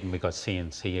 plan ahead, and we got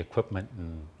CNC equipment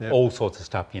and all sorts of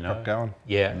stuff, you know. Got going.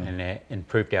 Yeah, and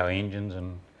improved our engines,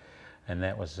 and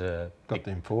that was got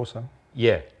the enforcer.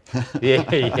 Yeah,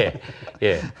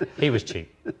 yeah. He was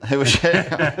cheap. It was.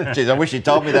 Geez, I wish you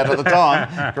told me that at the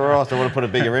time. Christ, I would have put a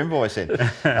bigger invoice in.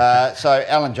 So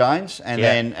Alan Jones, and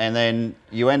then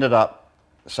you ended up.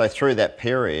 So through that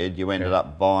period, you ended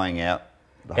up buying out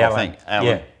the whole thing.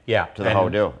 Alan. Yeah, to the whole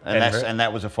deal, and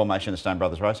that was a formation of Stone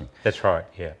Brothers Racing. That's right.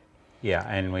 Yeah,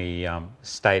 and we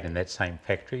stayed in that same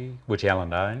factory, which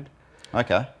Alan owned.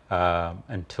 Okay.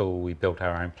 Until we built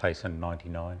our own place in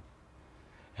 '99,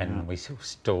 and I'm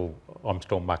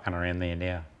still mucking around there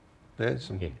now. There's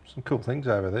some cool things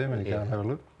over there when you go and have a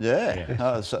look. Yeah,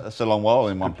 oh, it's a long while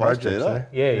in one place too, though.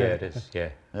 Yeah, it is.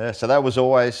 Yeah. So that was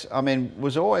always,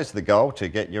 was always the goal to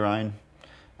get your own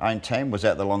team. Was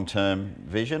that the long-term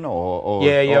vision, or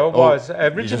it was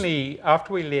originally.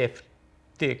 After we left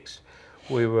Dick's,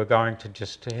 we were going to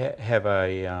just have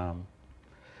a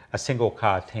single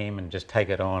car team and just take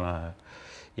it on an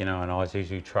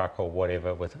Isuzu truck or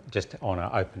whatever, with just on an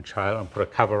open trailer and put a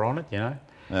cover on it,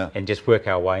 and just work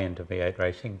our way into V8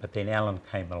 racing. But then Alan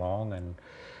came along, and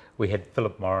we had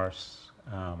Philip Morris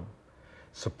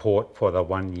support for the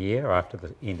 1 year after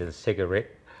the end of the cigarette.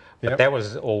 But that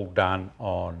was all done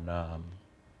on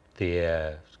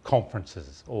their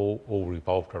conferences, all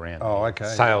revolved around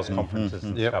sales conferences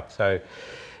and stuff. So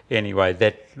anyway,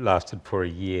 that lasted for a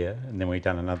year, and then we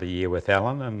done another year with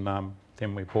Alan, and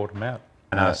then we bought him out.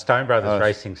 And Stone Brothers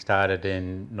Racing started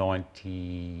in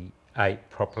 '98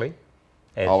 properly.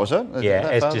 Was it? Yeah,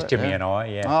 as just Jimmy and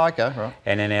I, Oh, okay, right.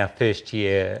 And in our first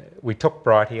year, we took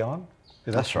Brighty on.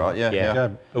 Yeah, that's right, yeah.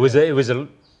 It was a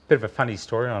bit of a funny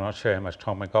story. I'm not sure how much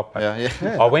time we got, but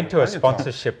I went to a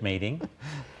sponsorship meeting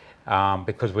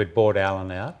because we'd bought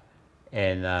Alan out,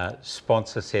 and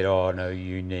sponsor said, "Oh no,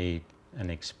 you need an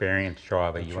experienced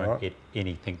driver. You won't get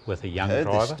anything with a young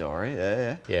driver." Heard this story,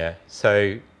 Yeah.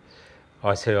 So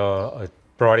I said,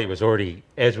 Bridie was already,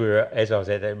 as I was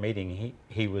at that meeting,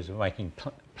 he was making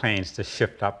plans to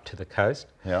shift up to the coast.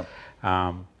 Yeah.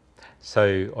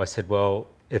 So I said, well,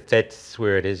 if that's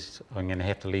where it is, I'm going to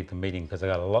have to leave the meeting because I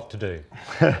got a lot to do.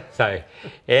 So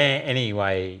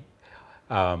anyway,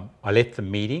 I left the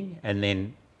meeting, and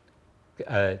then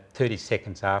 30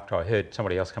 seconds after, I heard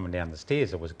somebody else coming down the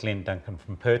stairs. It was Glenn Duncan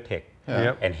from Pertec,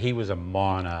 and he was a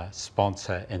minor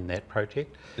sponsor in that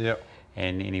project. Yep.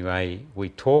 And anyway, we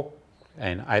talked,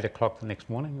 and 8 o'clock the next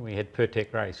morning, we had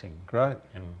Pertec racing. Great.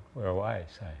 And we're away.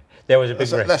 So that was a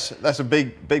big race. That's a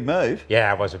big move.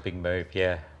 Yeah, it was a big move.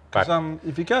 Yeah. Because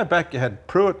if you go back, you had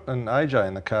Pruitt and AJ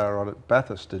in the car right at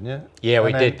Bathurst, didn't you? Yeah,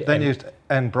 we did. Then you used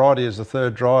Bridie as the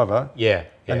third driver. Yeah.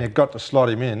 And you got to slot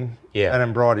him in. Yeah. And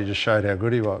then Bridie just showed how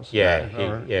good he was. Yeah,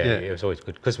 it was always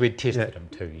good because we'd tested him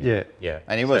too. Yeah.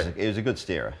 And he was a good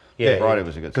steerer. Yeah. Bridie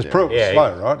was a good steerer. Because Pruitt was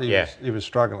slow, right? He was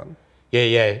struggling.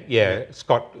 Yeah.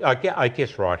 Scott, I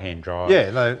guess right-hand drive.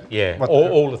 Yeah.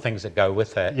 All the things that go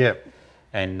with that. Yeah.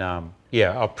 And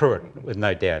Pruitt, with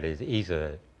no doubt, he's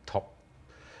a top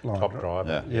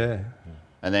driver. Yeah.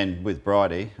 And then with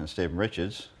Bridie and Stephen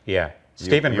Richards. Yeah.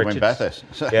 Stephen Richards. You went Bathurst.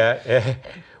 Yeah.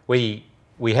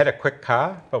 We had a quick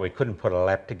car, but we couldn't put a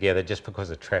lap together just because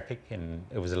of traffic, and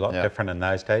it was a lot different in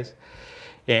those days.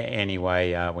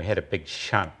 Anyway, we had a big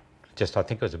shunt. I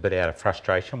think it was a bit out of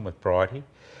frustration with Bridie.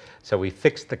 So we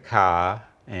fixed the car,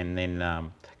 and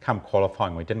then come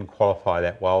qualifying, we didn't qualify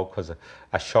that well because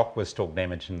a shock was still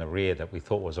damaged in the rear that we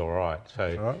thought was all right.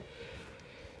 So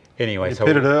anyway, You so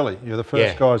pitted early. You're the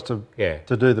first guys to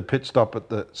do the pit stop at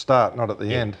the start, not at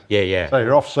the end. Yeah. So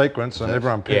you're off sequence, and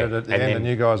everyone pitted at the end, then, and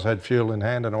you guys had fuel in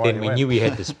hand, and away then you we went. knew we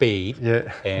had the speed.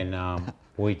 And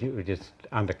we just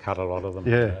undercut a lot of them.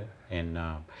 Yeah. You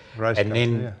know,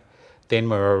 and then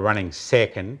we were running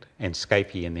second, and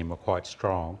Scapey and them were quite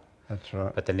strong. That's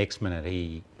right. But the next minute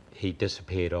he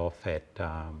disappeared off at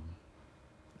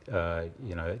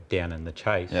you know, down in the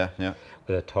chase.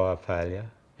 With a tyre failure,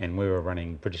 and we were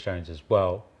running Bridgestones as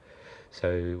well,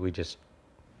 so we just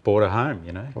brought it home,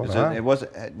 you know. It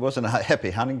wasn't a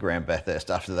happy hunting ground, Bathurst,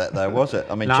 after that, though, was it?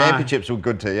 I mean, championships were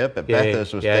good to you, but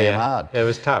Bathurst was damn hard. It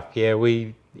was tough. Yeah,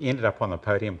 we ended up on the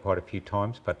podium quite a few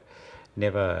times, but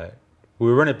never.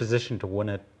 We were in a position to win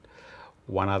it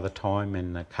one other time,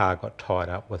 and the car got tied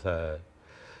up with a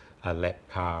lap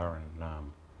car,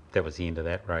 and that was the end of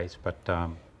that race. But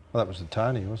well, that was the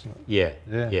Tony, wasn't it? Yeah,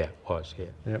 it was.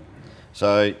 Yep.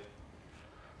 So,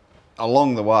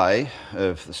 along the way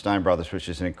of the Stone Brothers, which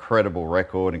is an incredible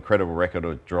record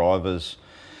of drivers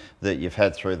that you've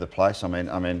had through the place. I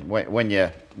mean, when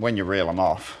you reel them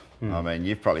off, I mean,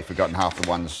 you've probably forgotten half the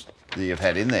ones that you've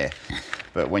had in there.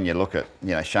 But when you look at,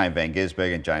 you know, Shane Van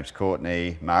Gisbergen, James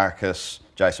Courtney, Marcus,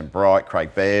 Jason Bright,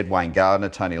 Craig Baird, Wayne Gardner,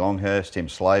 Tony Longhurst, Tim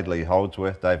Slade, Lee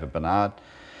Holdsworth, David Bernard,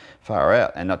 far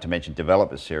out. And not to mention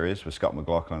Developers Series with Scott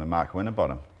McLaughlin and Mark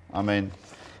Winterbottom. I mean,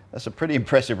 that's a pretty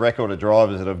impressive record of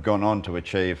drivers that have gone on to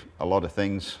achieve a lot of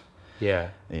things. I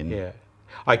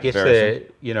guess,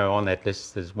 you know, on that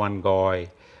list, there's one guy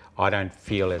I don't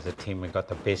feel as a team we got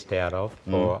the best out of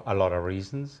for a lot of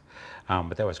reasons,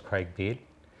 but that was Craig Baird.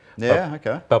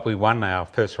 But we won our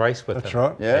first race with him. That's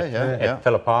right. At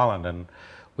Phillip Island, and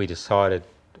we decided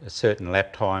a certain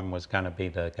lap time was going to be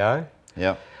the go.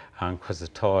 Because the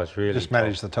tyres really... Just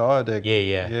manage the tyre deck.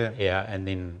 Yeah. And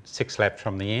then 6 laps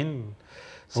from the end,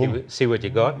 see what you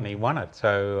got, and he won it.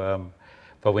 So,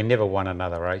 but we never won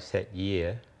another race that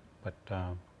year. But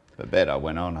Beto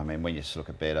went on. I mean, when you look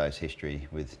at Beto's history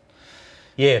with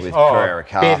with Carrera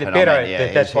Cup,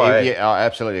 that's why I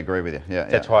absolutely agree with you.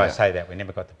 That's why I say that we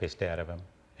never got the best out of him,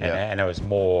 and it was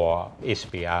more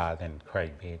SBR than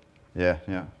Craig Baird.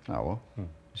 Oh well. You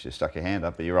should have stuck your hand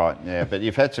up, but you're right. Yeah, but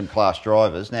you've had some class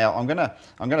drivers. Now I'm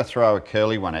gonna throw a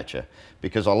curly one at you,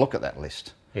 because I look at that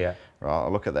list. Right, I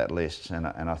look at that list and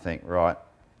I think, right,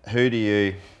 who do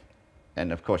you?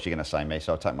 And of course you're going to say me,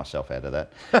 so I'll take myself out of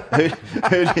that.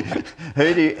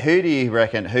 who do you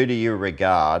reckon? Who do you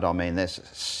regard? I mean, there's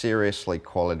seriously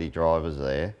quality drivers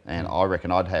there, and I reckon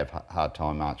I'd have a hard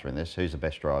time answering this. Who's the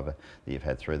best driver that you've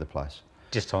had through the place?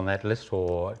 Just on that list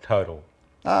or total?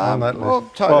 On that list.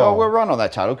 Well, total. We'll run on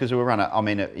that total because we'll run it. I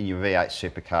mean, your V8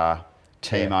 supercar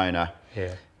team owner.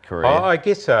 Career. I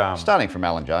guess starting from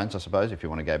Alan Jones, I suppose, if you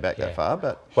want to go back that far.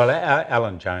 But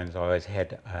Alan Jones, I always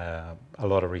had a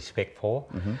lot of respect for.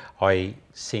 I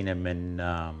seen him in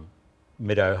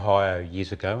mid-Ohio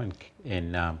years ago,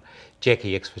 and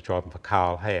Jackie X was driving for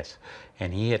Carl Haas,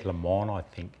 and he had Le Mans, I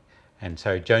think. And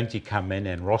so Jonesy come in,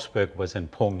 and Rosberg was in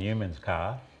Paul Newman's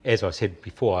car. As I said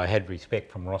before, I had respect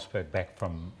from Rosberg back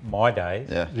from my days.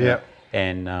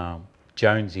 And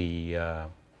Jonesy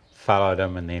followed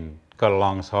him, and then got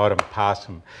alongside him, passed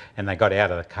him, and they got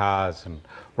out of the cars, and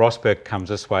Rosberg comes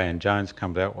this way and Jones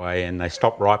comes that way, and they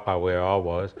stopped right by where I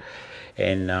was,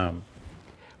 and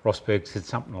Rosberg said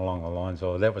something along the lines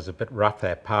of, that was a bit rough,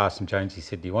 that pass, and Jonesy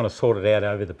said, do you want to sort it out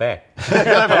over the back?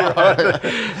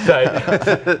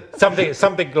 So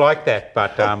something like that,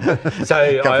 but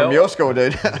so come from your school,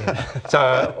 dude. So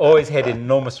I always had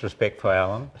enormous respect for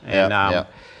Alan, and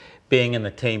being in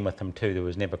the team with him too, there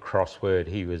was never crossword.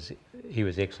 He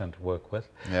was excellent to work with.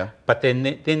 But then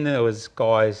there was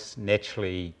guys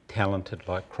naturally talented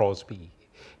like Crosby.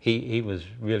 He was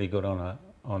really good on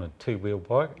a two-wheel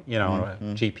bike, you know, on a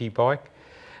GP bike,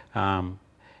 and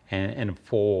a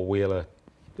four-wheeler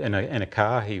in a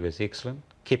car. He was excellent.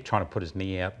 Kept trying to put his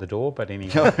knee out the door, but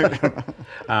anyway.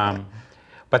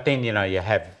 But then, you know, you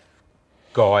have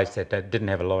guys that didn't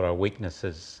have a lot of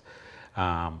weaknesses,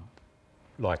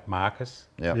 like Marcus.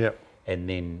 And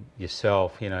then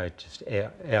yourself, you know, just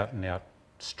out and out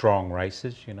strong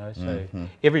races, you know. So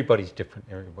everybody's different.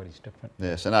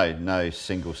 Yeah. So no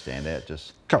single standout.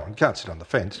 Just come on, you can't sit on the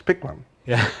fence. Pick one.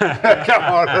 Come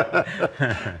on.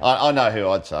 I know who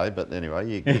I'd say, but anyway,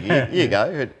 you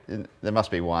go. There must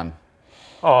be one.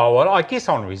 Oh well, I guess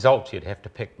on results you'd have to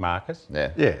pick Marcus.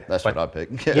 That's what I'd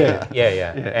pick.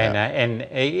 And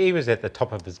he was at the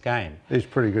top of his game. He's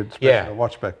pretty good, especially to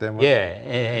watch back then.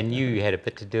 And you had a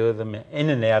bit to do with him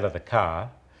in and out of the car.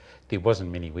 There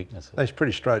wasn't many weaknesses. He's a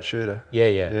pretty straight shooter.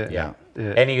 Yeah.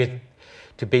 And he was,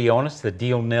 to be honest, the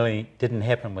deal nearly didn't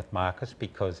happen with Marcus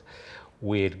because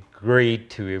we agreed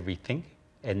to everything,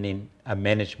 and then a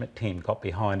management team got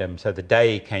behind him. So the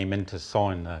day he came in to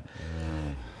sign,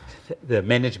 the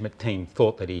management team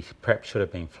thought that he perhaps should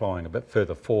have been flying a bit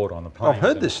further forward on the plane. I've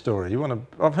heard this story.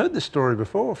 I've heard this story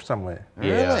before somewhere.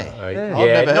 Yeah, Really?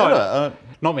 I've never heard of it.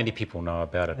 Not many people know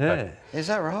about it. Yeah. But Is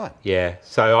that right? yeah,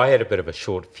 so I had a bit of a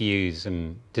short fuse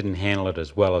and didn't handle it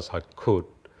as well as I could.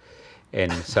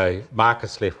 And so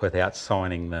Marcus left without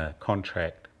signing the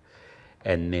contract.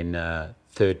 And then a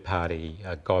third party,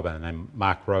 a guy by the name of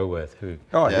Mark Roworth, who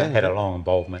had a long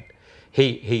involvement,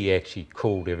 he actually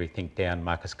cooled everything down.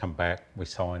 Marcus come back, we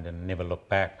signed and never looked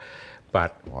back.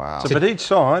 But Wow. But he'd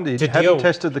signed, he hadn't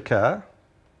tested the car.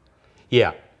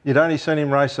 Yeah. You'd only seen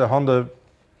him race a Honda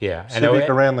Civic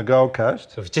around the Gold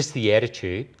Coast. It was just the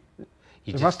attitude.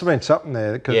 There must have been something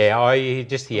there. Cause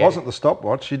it wasn't the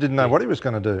stopwatch. You didn't know what he was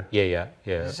going to do. Yeah.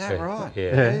 Is that right?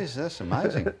 Yeah. Jeez, that's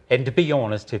amazing. And to be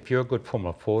honest, if you're a good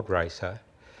Formula Ford racer,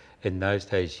 in those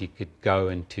days you could go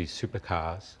into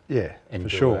supercars. Yeah, and for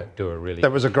sure. Do a really.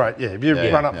 That was a great. Yeah, if you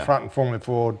run up front in Formula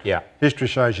Ford, history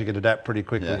shows you could adapt pretty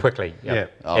quickly. Yeah. Quickly. Yeah.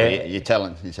 Oh, you're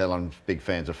telling big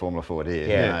fans of Formula Ford here.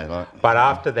 Yeah. You know, like, but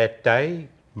after that day,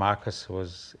 Marcus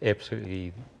was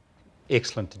absolutely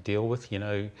excellent to deal with, you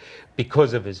know,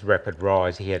 because of his rapid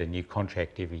rise. He had a new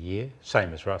contract every year,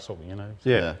 same as Russell, you know.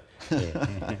 Yeah.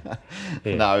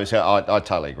 No, I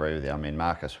totally agree with you. I mean,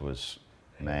 Marcus was,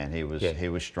 man, he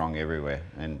was strong everywhere,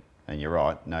 and you're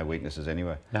right, no weaknesses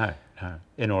anywhere. No,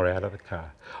 in or out of the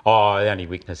car. Oh, the only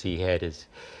weakness he had is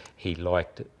he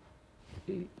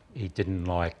didn't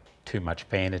like too much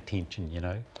fan attention, you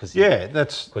know, because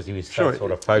he was so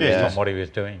sort of focused on what he was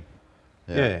doing.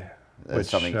 Yeah.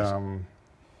 That's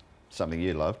something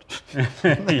you loved.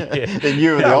 Yeah. Then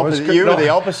you were the opposite. You were the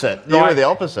opposite. You were the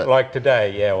opposite. Like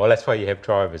today, yeah. Well, that's why you have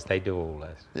drivers. They do all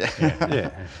this.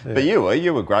 Yeah. But you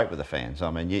were great with the fans.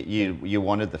 I mean, you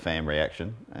wanted the fan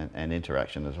reaction and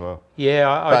interaction as well.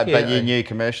 Yeah. But you knew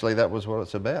commercially that was what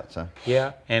it's about. So.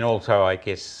 Yeah, and also I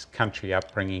guess country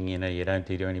upbringing. You know, you don't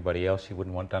do to anybody else you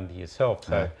wouldn't want done to yourself.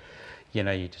 So, you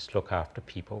know, you just look after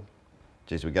people.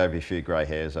 Geez, we gave you a few grey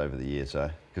hairs over the years, though,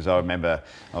 because I remember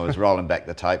I was rolling back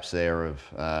the tapes there of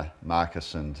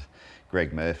Marcus and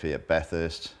Greg Murphy at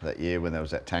Bathurst that year when there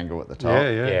was that tangle at the top.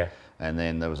 Yeah. And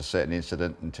then there was a certain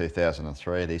incident in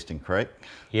 2003 at Eastern Creek.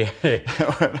 Yeah.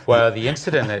 Well, the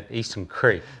incident at Eastern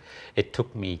Creek, it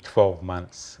took me 12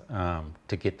 months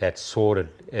to get that sorted.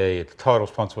 The title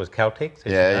sponsor was Caltex.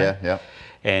 Yeah.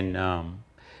 And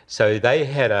so they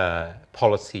had a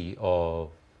policy of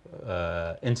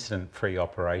incident-free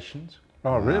operations.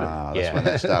 Oh, really? That's when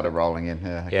that started rolling in.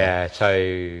 Yeah. Okay. Yeah.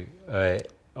 So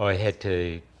I had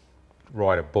to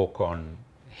write a book on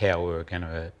how we were going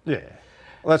to. Yeah.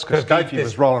 Well, that's because Scafie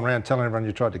was rolling around telling everyone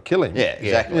you tried to kill him. Yeah,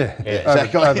 exactly. Yeah.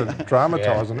 Exactly. Over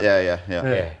dramatising it.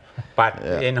 Yeah. But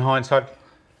in hindsight,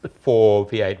 for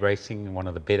V8 racing, one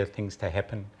of the better things to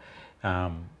happen.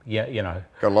 You know.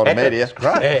 Got a lot of media.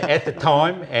 At the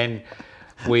time, and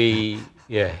we.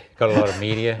 Yeah, got a lot of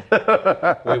media.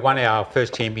 We won our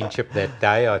first championship that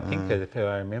day, I think, if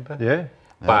I remember. Yeah.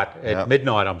 But at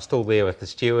midnight, I'm still there with the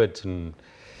stewards and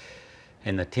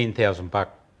the $10,000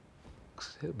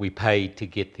 we paid to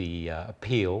get the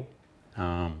appeal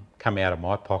come out of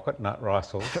my pocket, not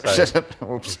Russell's. So,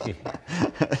 Oops.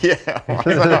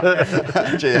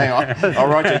 Yeah. Gee, hang on. I'll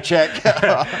write you a check.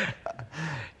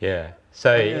 Yeah.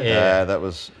 So that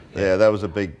was a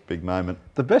big moment.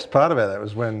 The best part about that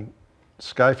was when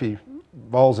Scafie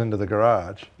rolls into the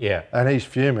garage. Yeah. And he's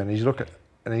fuming. He's looking,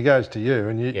 and he goes to you,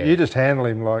 and you just handle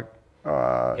him like.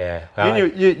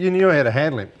 You knew how to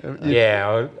handle him.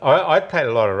 I played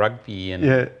a lot of rugby, and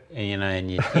you know,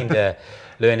 and you tend to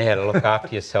learn how to look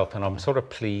after yourself. And I'm sort of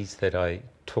pleased that I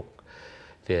took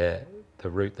the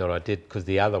route that I did, because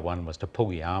the other one was to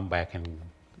pull your arm back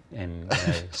and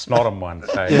snot him one.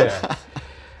 So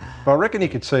But I reckon you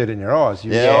could see it in your eyes. He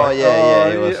was.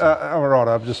 All right,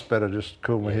 I've just better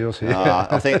cool my heels here.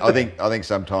 I think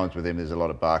sometimes with him there's a lot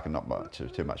of bark and not much,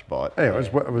 too much bite. Yeah, it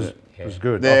was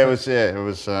good. Yeah, it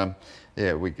was.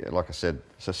 We, like I said,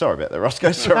 so sorry about that,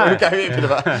 Roscoe. Sorry, we gave you a bit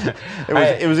of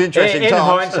a. It was interesting. In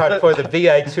hindsight, for the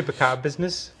V8 supercar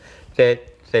business, that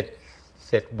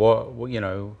you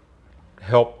know,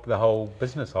 helped the whole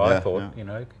business. I thought, you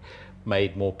know,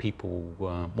 made more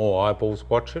people, more eyeballs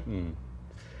watch it, and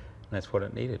that's what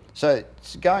it needed. So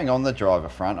going on the driver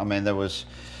front, I mean, there was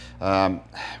Shane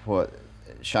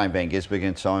Van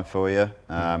Gisbergen signed for you.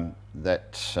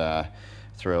 That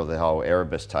through the whole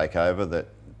Erebus takeover, that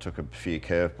took a few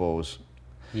curveballs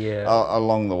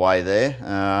along the way there.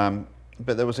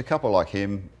 But there was a couple like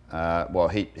him.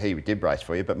 He did race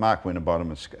for you, but Mark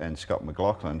Winterbottom and Scott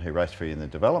McLaughlin, who raced for you in the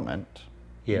development,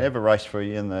 Yeah. Never raced for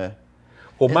you in the.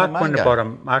 Well, in Mark the main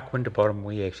game. Winterbottom,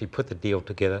 we actually put the deal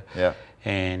together. Yeah.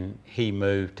 And he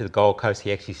moved to the Gold Coast.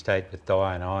 He actually stayed with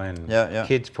Di and I and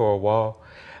kids for a while.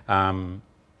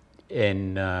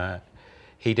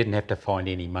 He didn't have to find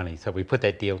any money, so we put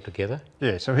that deal together.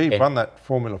 Yeah, so he won that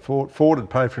Formula Ford. Ford had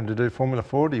paid for him to do Formula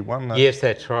Ford. He won that. Yes,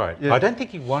 that's right. Yeah. I don't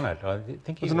think he won it. I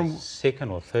think he was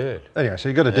second or third. Anyway, so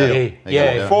he got a deal.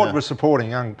 Yeah. Ford was supporting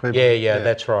young people. Yeah,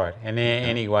 that's right. And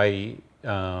anyway,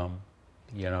 you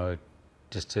know,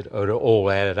 just it all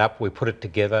added up. We put it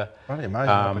together. Really amazing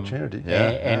opportunity.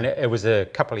 And it was a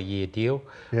couple of year deal,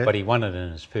 but he won it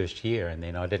in his first year, and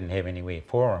then I didn't have anywhere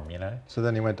for him, you know. So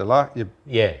then he went to Lark.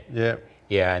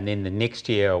 Yeah, and then the next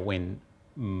year when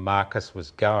Marcus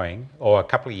was going, or a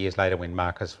couple of years later when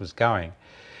Marcus was going,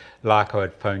 Larko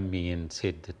had phoned me and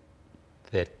said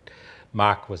that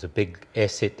Mark was a big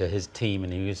asset to his team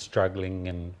and he was struggling,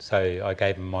 and so I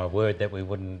gave him my word that we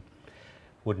wouldn't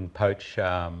poach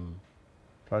him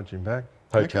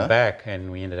back,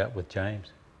 and we ended up with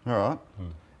James. All right.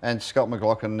 And Scott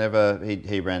McLaughlin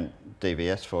he ran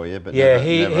DVS for you, but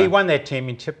he won that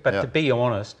championship. But to be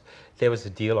honest, there was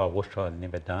a deal I wished I'd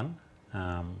never done.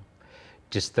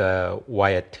 Just the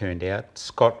way it turned out.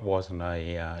 Scott wasn't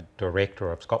a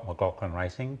director of Scott McLaughlin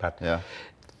Racing, but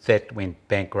that went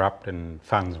bankrupt and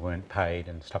funds weren't paid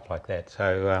and stuff like that.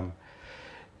 So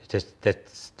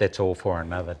that's all for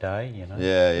another day, you know.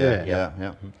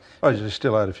 Yeah. Oh, you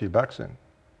still owed a few bucks then?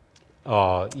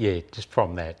 Oh, yeah, just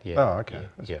from that, yeah. Oh, okay.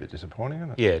 That's a bit disappointing,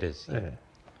 isn't it? Yeah, it is. Yeah.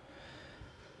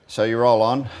 So you roll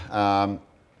on,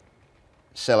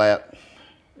 sell out,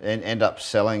 and end up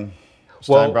selling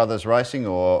Stone Brothers Racing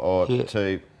or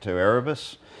to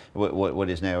Erebus, what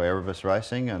is now Erebus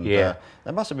Racing, and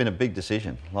that must have been a big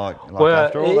decision. Like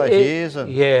after all those years.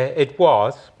 And yeah, it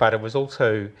was, but it was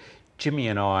also Jimmy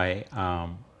and I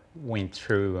went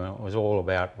through. It was all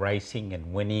about racing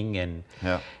and winning,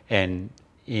 and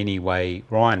anyway,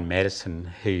 Ryan Madison,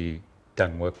 who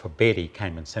done work for Betty,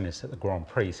 came and sent us at the Grand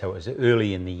Prix. So it was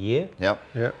early in the year.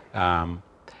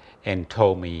 And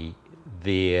told me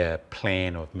their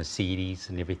plan of Mercedes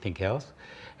and everything else.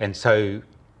 And so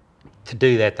to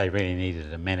do that, they really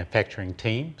needed a manufacturing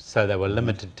team. So they were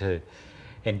limited to,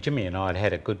 and Jimmy and I had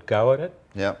had a good go at it.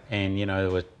 And, you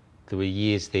know, there were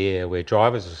years there where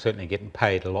drivers were certainly getting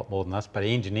paid a lot more than us, but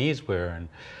engineers were and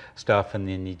stuff. And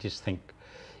then you just think,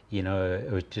 you know,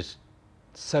 it was just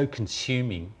so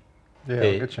consuming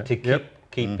to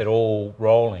keep it all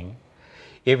rolling.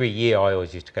 Every year I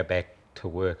always used to go back to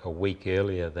work a week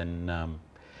earlier than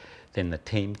the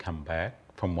team come back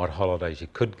from what holidays you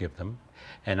could give them,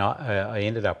 and I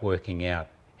ended up working out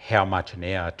how much an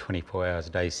hour, 24 hours a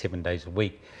day, 7 days a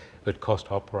week, it would cost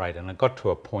to operate. And I got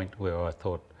to a point where I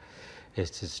thought,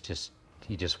 this is just,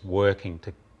 you're just working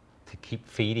to keep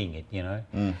feeding it, you know.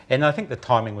 And I think the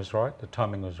timing was right.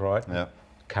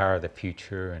 Car of the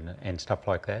future and stuff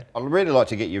like that. I'd really like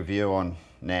to get your view on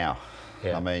now.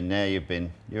 I mean, now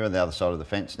you're on the other side of the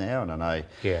fence now, and I know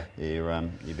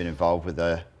you've been involved with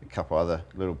a couple other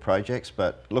little projects.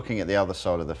 But looking at the other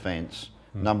side of the fence,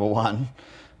 number one,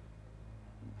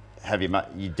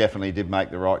 you definitely did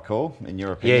make the right call in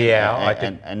your opinion? I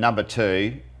did. And number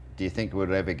two, do you think it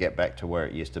would ever get back to where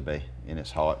it used to be in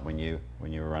its height when you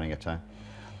were running a team?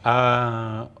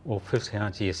 Well, first to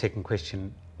answer your second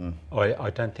question,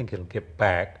 I don't think it'll get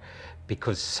back,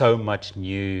 because so much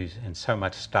news and so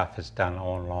much stuff is done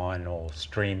online or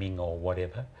streaming or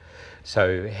whatever.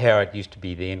 So how it used to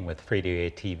be then with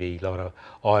free-to-air TV, a lot of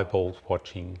eyeballs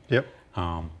watching.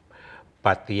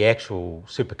 But the actual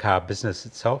supercar business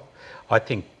itself, I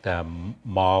think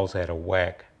miles out of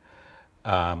whack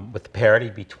with the parity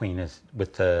between us,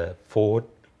 with the Ford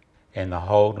and the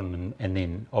Holden and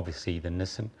then obviously the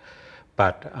Nissan.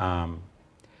 But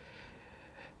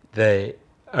the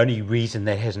only reason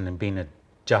that hasn't been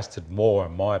adjusted more,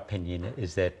 in my opinion,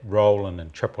 is that Roland and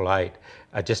 888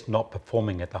 are just not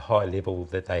performing at the high level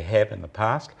that they have in the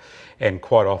past, and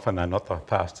quite often they're not the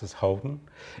fastest Holden.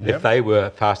 If they were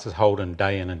fastest Holden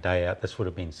day in and day out, this would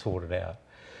have been sorted out.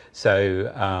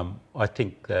 So I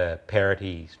think the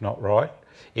parity is not right,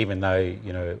 even though,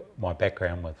 you know, my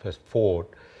background with Ford,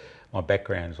 my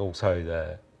background is also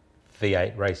the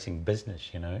V8 racing business,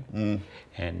 you know,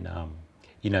 and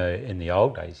you know, in the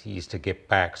old days, you used to get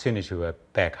back, as soon as you were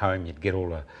back home, you'd get all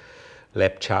the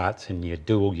lap charts and you'd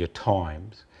do all your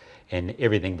times, and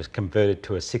everything was converted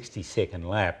to a 60-second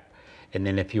lap. And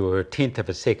then if you were a 1/10 of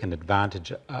a second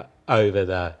advantage over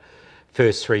the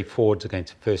first three Fords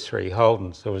against the first three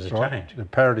Holdens, there was a change. The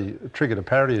parity triggered a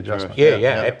parity adjustment.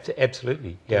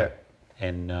 Absolutely,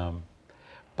 And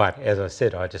but as I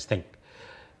said, I just think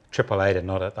Triple Eight are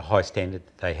not at the high standard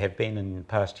that they have been in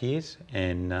past years,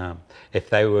 and if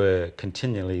they were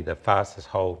continually the fastest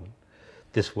hold,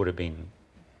 this would have been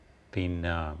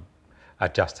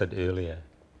adjusted earlier.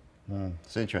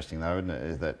 It's interesting though, isn't it,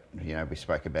 is that, you know, we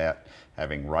spoke about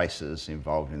having races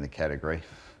involved in the category.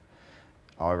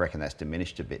 I reckon that's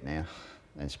diminished a bit now,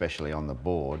 and especially on the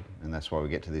board, and that's why we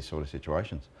get to these sort of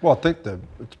situations. Well, I think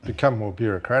it's become more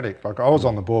bureaucratic. Like I was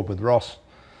on the board with Ross,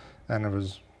 and it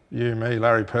was you, me,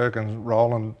 Larry Perkins,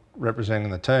 Roland representing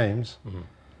the teams,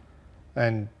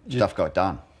 and Stuff got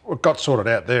done. It got sorted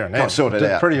out there and then. Got sorted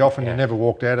out. Pretty often you never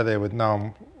walked out of there with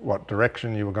knowing what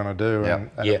direction you were going to do,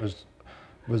 and it was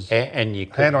and you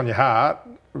could, hand on your heart.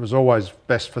 It was always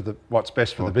best for what's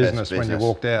best for the business when you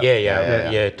walked out.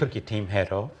 Yeah. Took your team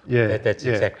hat off. Yeah, that's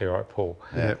exactly right, Paul.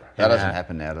 Yeah. That doesn't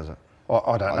happen now, does it?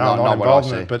 I don't know. I'm not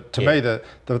involved in it, but to me,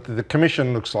 the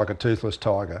commission looks like a toothless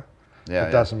tiger.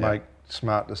 It doesn't make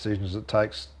smart decisions. It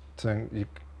takes it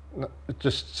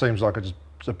just seems like it's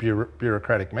a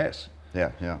bureaucratic mess.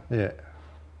 Yeah. No,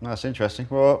 that's interesting.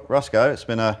 Well, Roscoe, it's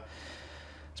been a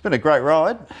great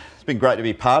ride. It's been great to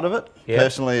be part of it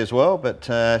personally as well. But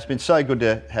it's been so good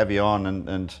to have you on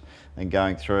and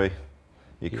going through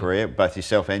your career, both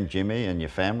yourself and Jimmy and your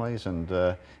families. And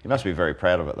you must be very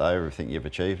proud of it, though, everything you've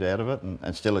achieved out of it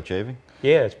and still achieving.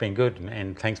 Yeah, it's been good,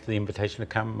 and thanks for the invitation to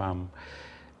come.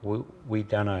 We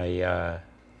done a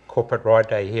corporate ride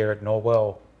day here at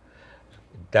Norwell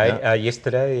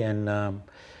yesterday, and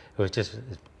it was just a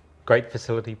great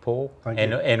facility, Paul.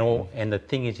 And the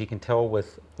thing is, you can tell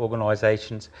with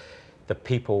organisations, the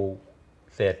people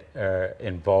that are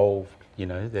involved, you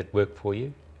know, that work for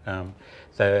you,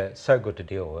 they're so good to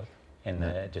deal with, and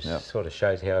it just sort of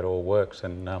shows how it all works.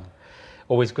 And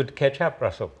always good to catch up,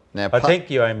 Russell. Now, I think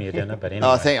you owe me a dinner, but anyway.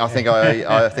 I think I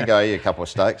owe you a couple of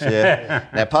steaks. Yeah.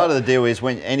 Now, part of the deal is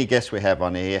when any guest we have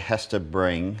on here has to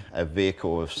bring a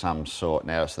vehicle of some sort.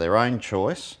 Now, it's their own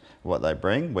choice what they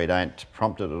bring. We don't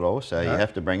prompt it at all, so you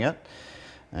have to bring it.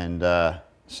 And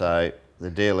so the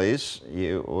deal is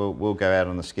we'll go out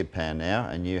on the skid pan now,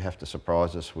 and you have to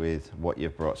surprise us with what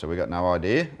you've brought. So we've got no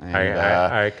idea. And,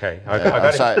 okay. I've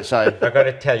got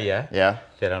to tell you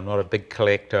that I'm not a big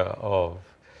collector of,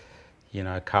 you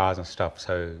know, cars and stuff.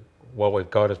 So what we've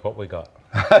got is what we got.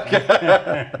 Well,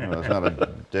 it's not a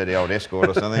dirty old Escort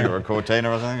or something, or a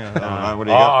Cortina or something. I don't know. What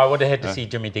do you got? I would have had to see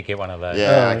Jimmy to get one of those.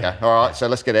 Yeah, okay. All right, so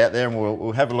let's get out there and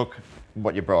we'll have a look at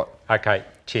what you brought. Okay,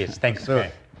 cheers. Thanks.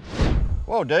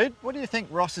 Well, dude, what do you think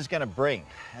Ross is going to bring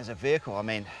as a vehicle? I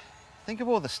mean, think of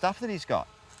all the stuff that he's got.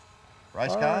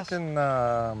 Race cars? I reckon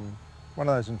one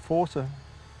of those Enforcer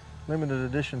limited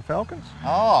edition Falcons.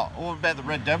 Oh, what about the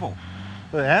Red Devil?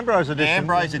 The Ambrose edition. The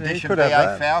Ambrose edition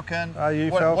V8 Falcon.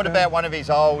 Falcon. What about one of his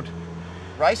old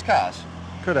race cars?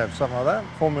 Could have something like that.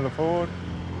 Formula Ford.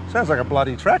 Sounds like a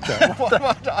bloody tractor.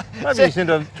 Maybe he's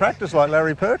into tractors like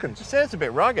Larry Perkins. It sounds a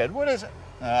bit rugged. What is it?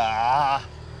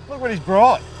 Look what he's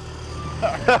brought.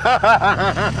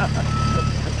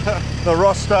 The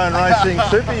Ross Stone Racing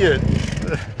Super Ute.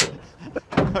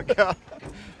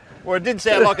 Well, it didn't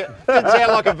sound like a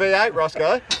V8,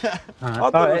 Roscoe.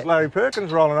 I thought it was Larry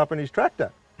Perkins rolling up in his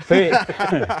tractor.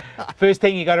 First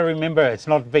thing you got to remember, it's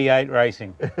not V8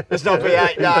 racing. It's not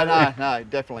V8. No,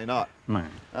 definitely not.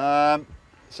 No.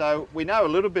 So we know a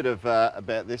little bit of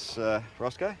about this,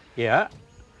 Roscoe. Yeah.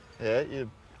 Yeah.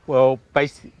 Well,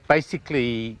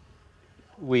 basically,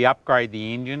 we upgrade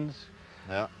the engines.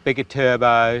 Yeah. Bigger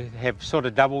turbo, have sort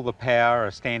of double the power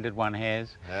a standard one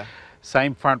has. Yeah.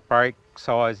 Same front brake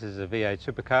size as a V8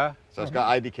 supercar. So it's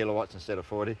got 80 kilowatts instead of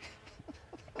 40.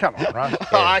 Come on, Russ.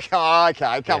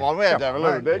 Okay, come on, we have to have a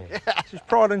little bit. It's just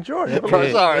pride and joy.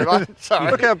 Sorry, mate.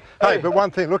 Sorry. But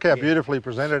one thing, look how beautifully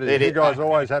presented it is. You guys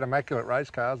always had immaculate race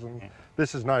cars, and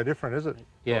this is no different, is it?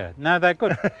 Yeah, no, they're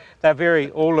good.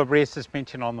 All the rear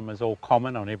suspension on them is all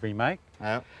common on every make.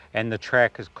 Yeah. And the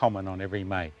track is common on every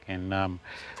make. And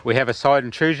we have a side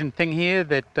intrusion thing here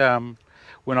that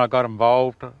when I got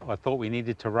involved, I thought we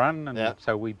needed to run, and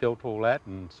so we built all that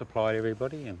and supplied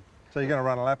everybody. And so you're going to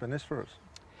run a lap in this for us?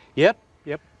 Yep.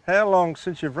 How long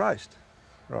since you've raced,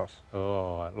 Ross?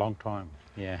 Oh, a long time,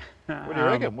 yeah. What do you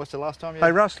reckon? What's the last time you...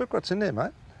 Hey, Russ, look what's in there,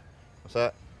 mate. What's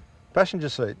that? Passenger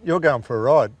seat. You're going for a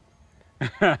ride.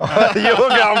 You're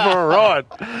going for a ride.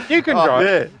 You can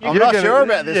drive. Yeah. I'm not sure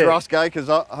about this, Roscoe, because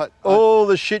all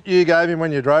the shit you gave him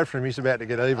when you drove for him, he's about to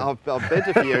get even. I've bent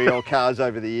a few of your cars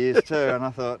over the years too, and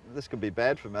I thought, this could be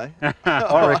bad for me.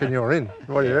 I reckon you're in.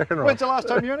 What do you reckon, Ross? When's the last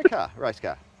time you were in a race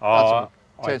car?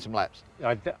 Turn some laps.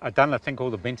 I've done, I think,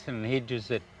 all the Benson and Hedges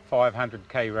at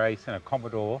 500k race and a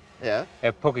Commodore. Yeah.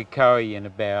 At Pukekohe in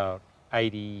about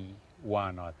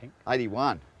 81, I think.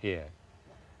 81? Yeah.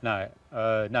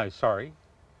 No, sorry.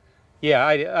 Yeah,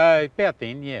 about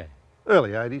then, yeah.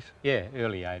 Early 80s. Yeah,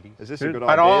 early 80s. Is this a good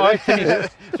But idea? I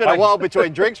finished, It's been a while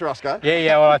between drinks, Roscoe.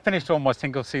 yeah, well, I finished all my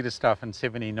single-seater stuff in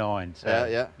 79.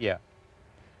 So, Yeah.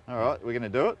 All right, we're going to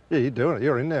do it. Yeah, you're doing it.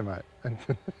 You're in there, mate. You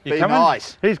Be coming?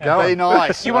 nice. He's going. Be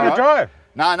nice. You want to drive?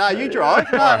 No, you drive.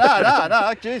 No.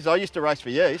 Jeez, I used to race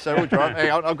for you, so we'll drive. Hang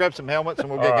on, I'll grab some helmets and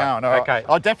we'll get going. All right. Okay.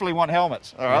 I definitely want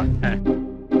helmets. All right.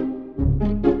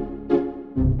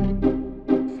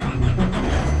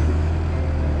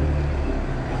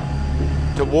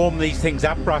 To warm these things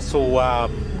up, Russell,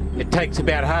 it takes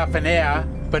about half an hour,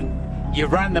 but you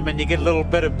run them and you get a little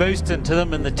bit of boost into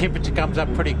them and the temperature comes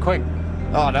up pretty quick.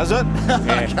 Oh, does it?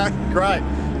 Yeah. Okay, great.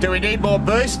 Do we need more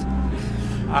boost?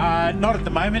 Not at the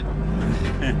moment.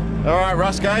 All right,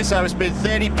 Roscoe, so it's been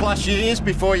 30 plus years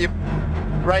before you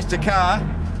raced a car.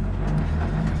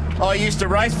 I used to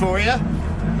race for you.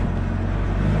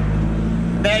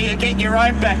 Now you're getting your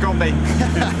own back on me.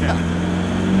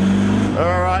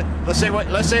 All right, let's see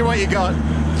what you got.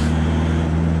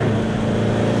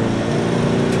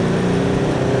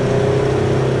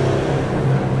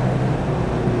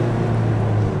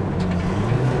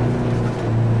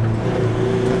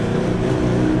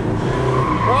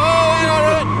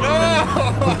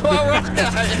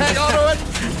 Hang on to it.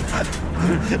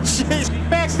 Jeez,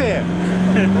 Back there.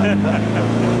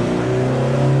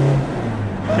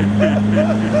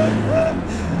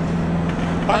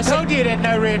 I told you it had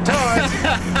no rear tyres.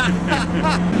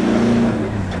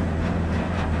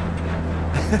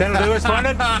 That'll do us, won't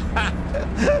it?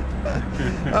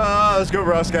 Oh, that's good,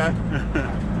 Roscoe.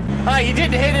 Hey, you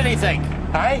didn't hit anything.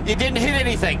 Hey? You didn't hit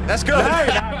anything. That's good. No.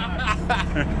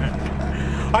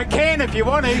 I can if you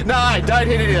want to. No, don't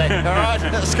hit anything. All right,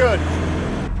 that's good.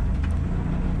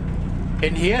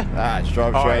 In here? Ah, it's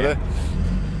drive straight there.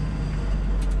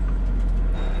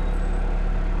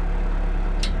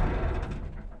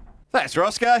 Thanks,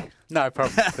 Roscoe. No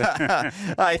problem.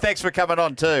 Hey, thanks for coming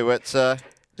on too. It's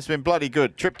been bloody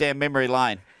good. Trip down memory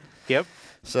lane. Yep.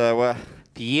 So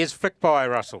The years flick by,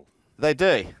 Russell. they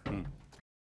do.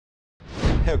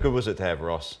 How good was it to have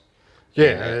Ross?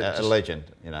 Yeah, a legend,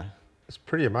 you know. it's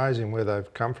pretty amazing where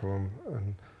they've come from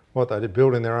and what they did,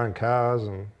 building their own cars,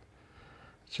 and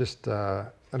it's just.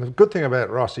 And the good thing about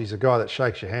Ross, he's a guy that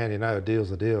shakes your hand. You know, a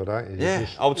deal's a deal, don't you? Yeah,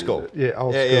 old school. Yeah,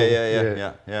 old school.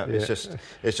 Yeah.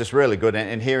 It's just really good,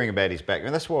 and hearing about his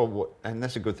background. That's and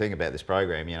that's a good thing about this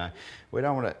program. You know, we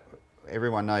don't want to.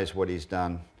 Everyone knows what he's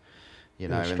done. You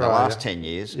know, in the last 10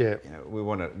 years. Yeah. You know, we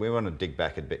want to dig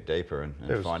back a bit deeper and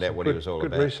find out what he was all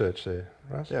good about. Good research there,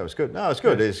 Russ. Yeah, it was good. No, it's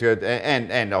good. It's good,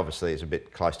 and obviously it's a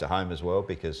bit close to home as well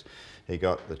because he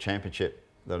got the championship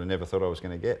that I never thought I was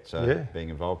going to get. So being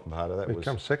involved in part of that He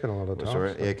came second a lot of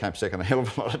times. Yeah, came second a hell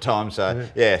of a lot of times. So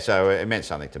so it meant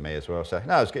something to me as well. So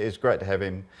no, it's great to have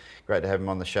him. Great to have him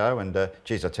on the show. And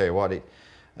geez, I tell you what,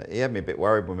 he had me a bit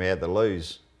worried when we had the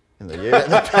lose in the year.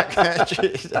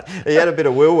 He had a bit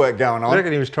of wheel work going on. I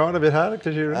reckon he was trying a bit harder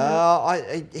because you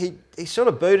remember? He sort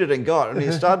of booted and got, and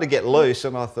he started to get loose,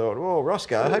 and I thought, well,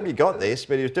 Roscoe, I hope you got this,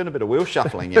 but he was doing a bit of wheel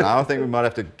shuffling, you know. I think we might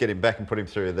have to get him back and put him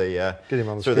through the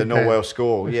Norwell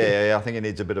score. Yeah, I think he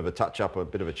needs a bit of a touch-up, a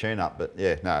bit of a tune-up, but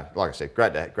yeah, no, like I said,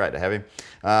 great to have him.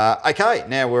 Okay,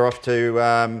 now we're off to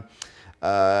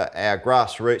our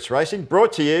Grassroots Racing,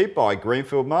 brought to you by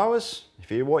Greenfield Mowers.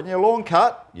 If you're wanting your lawn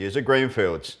cut, use a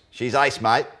Greenfields. She's ace,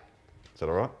 mate. Is that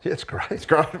all right? Yeah, it's great. It's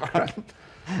great, mate.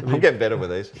 I'm getting better with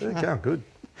these. They're going good.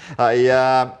 Hey,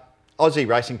 Aussie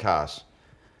Racing Cars,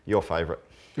 your favourite.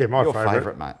 Yeah, my your favourite.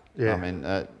 favourite, mate. Yeah. I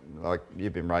mean, like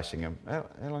you've been racing them. How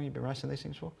long have you been racing these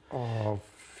things for? Oh,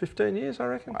 15 years, I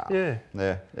reckon. Wow.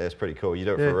 Yeah, it's pretty cool. You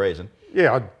do it for a reason.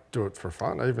 Yeah, I do it for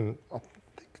fun. Even I think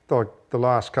like the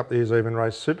last couple of years, I even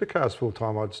raced supercars full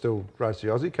time. I'd still race the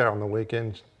Aussie car on the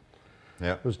weekends.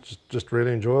 Yeah, it was just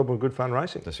really enjoyable, good fun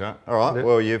racing. That's right. All right. Yep.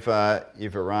 Well,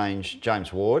 you've arranged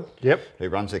James Ward. Yep. Who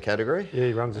runs the category? Yeah,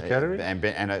 he runs the category.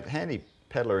 And a handy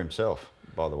peddler himself,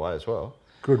 by the way, as well.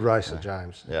 Good racer,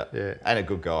 James. Yeah. Yeah. And a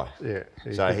good guy. Yeah.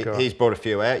 He's brought a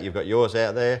few out. You've got yours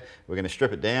out there. We're going to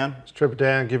strip it down. Strip it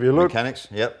down, give you a look. Mechanics.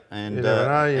 Yep. And you never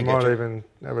know. You might even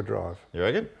have a drive. You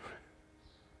reckon?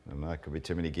 I don't know, it could be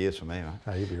too many gears for me, mate.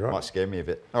 No, you'd be right. Might scare me a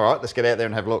bit. All right, let's get out there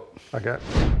and have a look. Okay.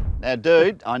 Now,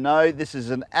 dude, I know this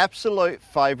is an absolute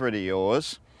favourite of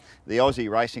yours, the Aussie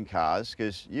Racing Cars,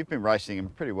 because you've been racing them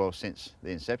pretty well since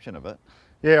the inception of it.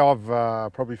 Yeah,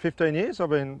 I've probably 15 years. I've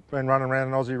been running around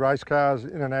in Aussie race cars,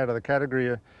 in and out of the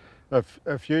category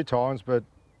a few times, but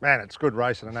man, it's good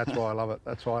racing, and that's why I love it.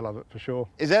 That's why I love it for sure.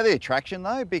 Is that the attraction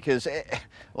though? Because,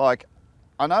 like,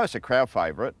 I know it's a crowd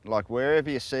favourite. Like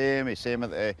wherever you see them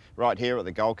at right here at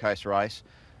the Gold Coast race.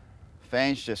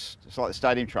 fans just, it's like the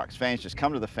stadium trucks, fans just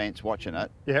come to the fence watching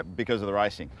it because of the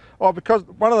racing. Well, because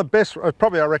one of the best,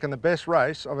 probably I reckon the best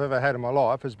race I've ever had in my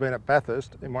life has been at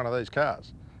Bathurst in one of these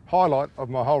cars. Highlight of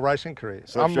my whole racing career.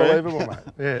 Unbelievable, mate.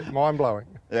 Yeah, mind-blowing.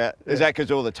 Yeah. Is that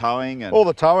because all the towing? And all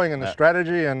the towing and the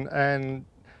strategy and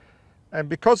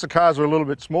because the cars are a little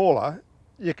bit smaller,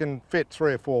 you can fit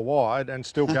 3 or 4 wide and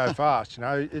still go fast. You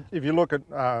know, if you look at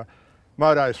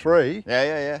Moto 3,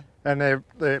 and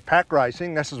they're pack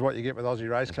racing, this is what you get with Aussie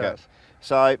race cars.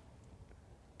 So,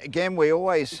 again, we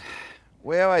always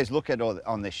look at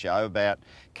on this show about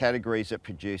categories that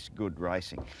produce good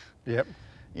racing. Yep.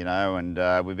 You know,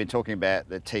 and we've been talking about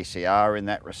the TCR in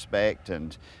that respect,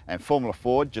 and Formula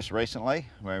Ford just recently,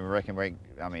 where we reckon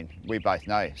we both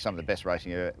know some of the best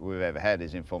racing we've ever had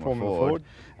is in Formula Ford.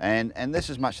 And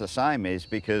this is much the same, is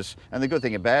because, and the good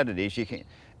thing about it is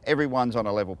everyone's on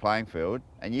a level playing field,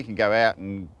 and you can go out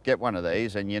and get one of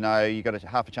these, and you know you've got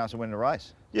half a chance of winning a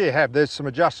race. Yeah, you have. There's some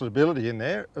adjustability in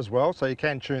there as well, so you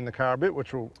can tune the car a bit,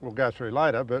 which we'll go through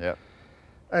later. But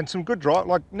and some good drive,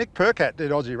 like Nick Percat did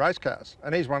Aussie race cars,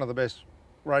 and he's one of the best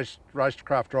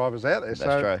racecraft drivers out there.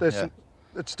 That's true.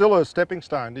 It's still a stepping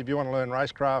stone. If you want to learn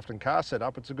racecraft and car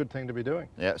setup, it's a good thing to be doing.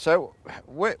 Yeah. So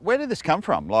where did this come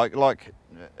from? Like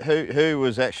who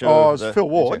was actually? Oh, it was Phil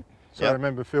Ward. So I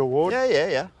remember Phil Ward.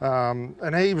 Yeah.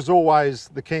 And he was always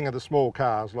the king of the small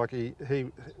cars. Like he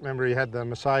remember he had the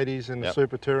Mercedes and the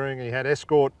Super Touring. He had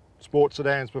Escort sports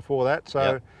sedans before that.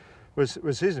 So it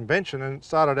was his invention, and it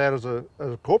started out as a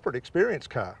corporate experience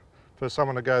car for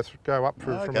someone to go up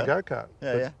through from a go-kart.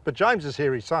 But James is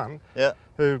here, his son,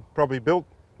 who probably built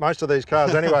most of these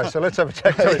cars anyway, so let's have a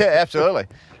chat to him. Yeah, absolutely.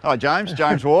 Hi,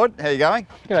 James Ward. How you going?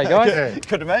 G'day, guys.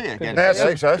 Good to meet you again. Now,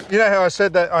 you know how I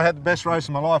said that I had the best race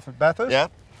of my life at Bathurst? Yeah.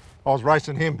 I was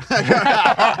racing him.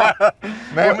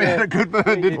 Man, we had a good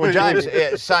burn, didn't we? Well,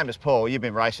 James, same as Paul, you've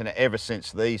been racing it ever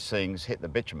since these things hit the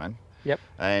bitumen. Yep.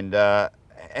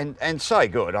 And so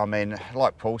good. I mean,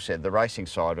 like Paul said, the racing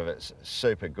side of it's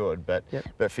super good.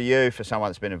 But for you, for someone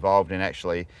that's been involved in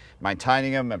actually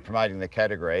maintaining them and promoting the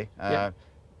category,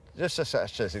 just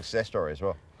such a success story as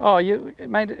well. Oh,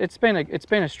 mate, it's been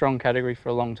a strong category for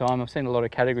a long time. I've seen a lot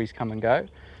of categories come and go.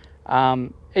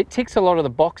 It ticks a lot of the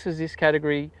boxes, this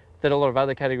category, that a lot of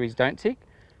other categories don't tick.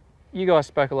 You guys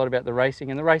spoke a lot about the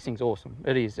racing, and the racing's awesome.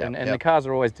 It is, and the cars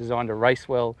are always designed to race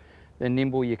well. They're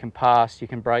nimble, you can pass, you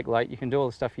can brake late, you can do all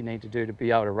the stuff you need to do to be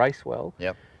able to race well.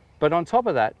 Yep. But on top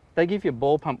of that, they give you a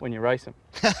ball pump when you race them.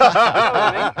 You know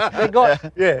what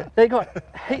I mean?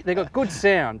 They got good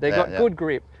sound, they got good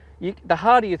grip. The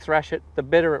harder you thrash it, the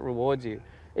better it rewards you.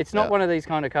 It's not one of these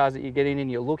kind of cars that you get in and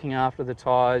you're looking after the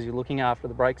tyres, you're looking after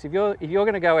the brakes. If you're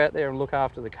going to go out there and look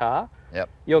after the car,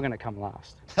 you're going to come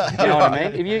last. You know what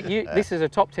I mean? If this is a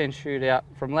top 10 shootout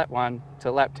from lap 1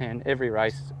 to lap 10 every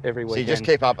race, every weekend. So you just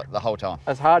keep up the whole time?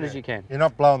 As hard as you can. You're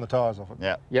not blowing the tyres off it.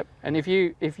 Yeah. Yep. And if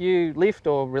you lift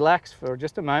or relax for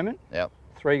just a moment,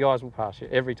 3 guys will pass you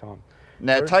every time.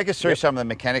 Now, take us through some of the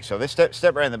mechanics of this.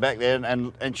 Step around the back there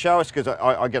and show us, because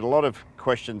I get a lot of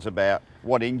questions about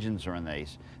what engines are in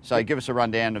these. So give us a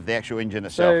rundown of the actual engine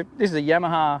itself. So this is a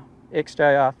Yamaha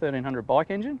XJR 1300 bike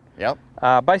engine. Yep.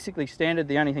 Basically standard,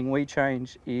 the only thing we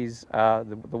change is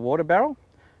the water barrel.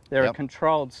 They're a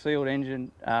controlled sealed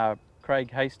engine.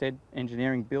 Craig Haystead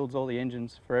Engineering builds all the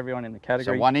engines for everyone in the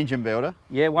category. So one engine builder?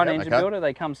 Yeah, one engine builder.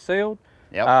 They come sealed.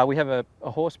 Yep. We have a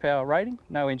horsepower rating.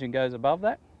 No engine goes above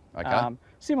that. Okay.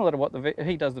 Similar to what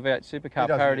he does the V8 Supercar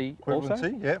parity also.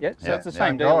 So it's the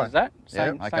same deal as that.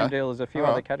 Same deal as a few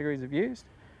other categories have used.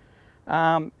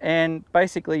 And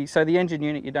basically, so the engine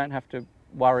unit you don't have to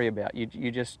worry about.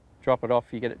 You just drop it off,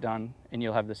 you get it done, and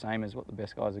you'll have the same as what the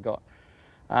best guys have got.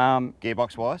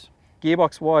 Gearbox wise?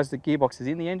 Gearbox wise, the gearbox is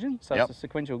in the engine, so it's a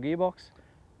sequential gearbox.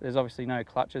 There's obviously no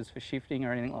clutches for shifting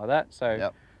or anything like that,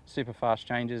 so super fast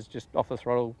changes, just off the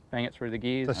throttle, bang it through the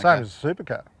gears. The same as a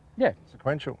supercar. Yeah.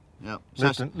 Sequential. Yep.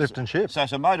 Lift and shift. So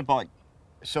it's a motorbike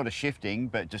sort of shifting,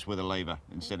 but just with a lever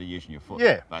instead of using your foot.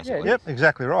 Yeah. Basically. Yep,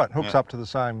 exactly right. Hooks up to the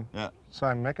same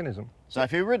mechanism. So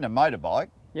if you've ridden a motorbike,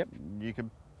 you could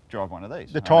drive one of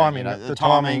these. The timing, the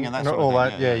timing and that sort all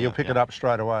of thing. that. You'll pick it up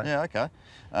straight away. Yeah, okay.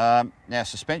 Now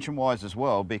suspension-wise as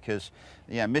well, because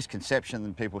misconception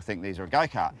and people think these are a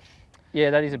go-kart. Yeah,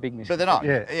 that is a big misconception. But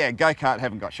they're not. Yeah, go-kart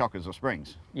haven't got shockers or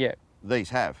springs. Yeah.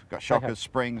 These have got shockers,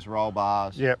 springs, roll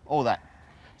bars, all that.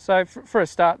 So for a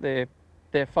start, they're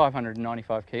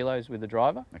 595 kilos with the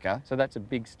driver. Okay. So that's a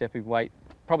big step in weight.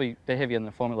 Probably they're heavier than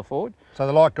the Formula Ford. So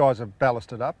the light guys are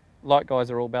ballasted up. Light guys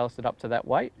are all ballasted up to that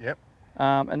weight. Yep.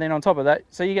 And then on top of that,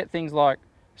 so you get things like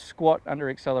squat under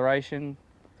acceleration.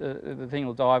 The thing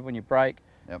will dive when you brake.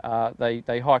 Yep.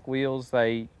 They hike wheels.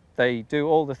 They They do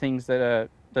all the things that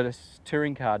a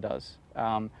touring car does.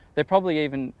 They probably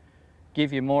even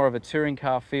give you more of a touring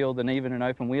car feel than even an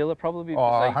open wheeler probably. Oh,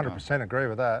 I 100% agree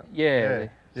with that. Yeah.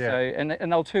 Yeah. So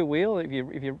and they'll two wheel. If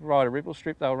you ride a ripple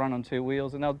strip, they'll run on two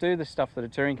wheels, and they'll do the stuff that a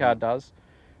touring car does,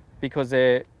 because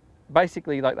they're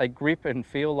basically like they grip and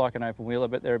feel like an open wheeler,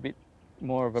 but they're a bit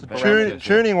more of a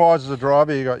tuning wise as a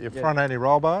driver, you got your front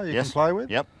anti-roll bar you can play with.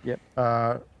 Yep.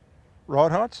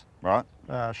 Ride heights. Right.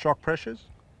 Shock pressures.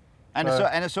 And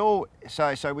it's all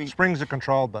so we springs are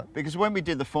controlled, but because when we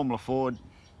did the Formula Ford.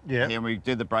 Yeah. And we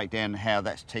did the breakdown how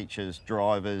that teaches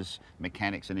drivers,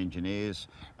 mechanics and engineers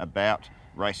about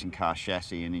racing car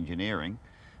chassis and engineering.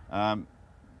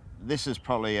 This is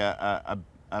probably a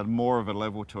more of a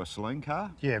level to a saloon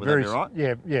car. Yeah, Would very that be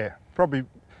right? Yeah,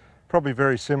 probably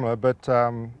very similar. But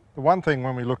the one thing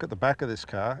when we look at the back of this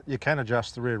car, you can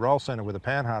adjust the rear roll centre with a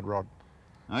panhard rod.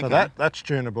 Okay. So that's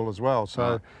tunable as well.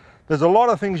 So there's a lot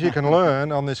of things you can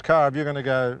learn on this car if you're going to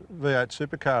go V8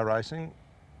 supercar racing.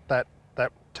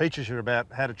 That teaches you about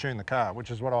how to tune the car, which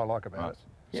is what I like about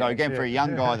it. So again, for a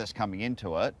young guy that's coming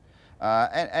into it,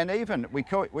 and even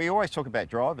we always talk about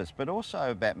drivers, but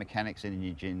also about mechanics and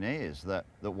engineers that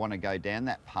want to go down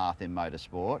that path in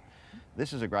motorsport.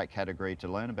 This is a great category to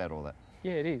learn about all that.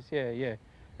 Yeah, it is. Yeah.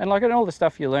 And like all the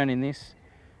stuff you learn in this,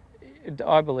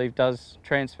 I believe does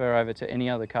transfer over to any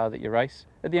other car that you race.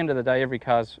 At the end of the day, every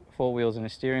car's four wheels and a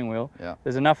steering wheel. Yeah.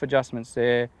 There's enough adjustments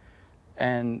there,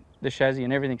 and the chassis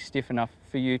and everything's stiff enough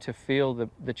for you to feel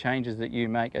the changes that you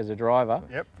make as a driver.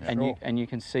 Yep. And you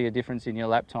can see a difference in your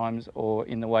lap times or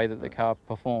in the way that the car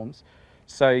performs.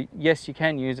 So yes, you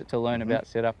can use it to learn about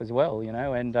setup as well, you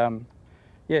know, and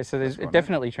yeah, so it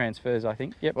definitely transfers, I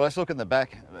think. Yep. Well, let's look in the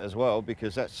back as well,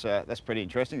 because that's pretty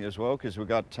interesting as well, because we've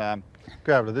got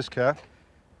go over to this car.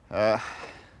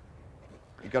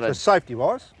 You've got so safety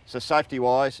wise. So safety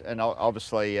wise, and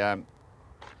obviously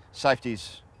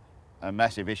safety's a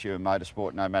massive issue in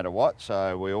motorsport no matter what,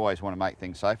 so we always want to make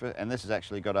things safer, and this has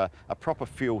actually got a proper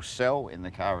fuel cell in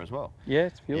the car as well. Yeah,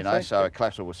 it's fuel safe. So a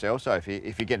collapsible cell, so if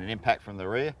you get an impact from the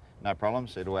rear, no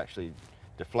problems, it'll actually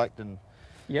deflect and...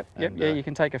 Yep, yeah, you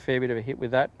can take a fair bit of a hit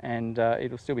with that, and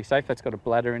it'll still be safe. That's got a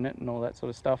bladder in it and all that sort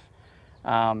of stuff.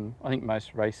 I think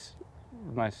most race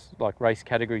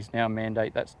categories now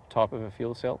mandate that type of a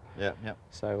fuel cell. Yeah.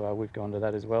 So we've gone to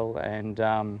that as well, and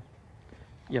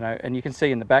you know, and you can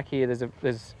see in the back here,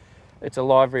 it's a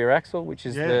live rear axle, which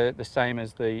is the same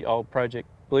as the old Project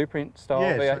Blueprint style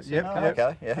V8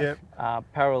 supercar.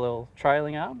 Parallel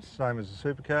trailing arms. Same as a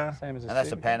supercar. Same as a and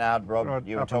that's a panhard rod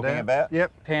you were talking about?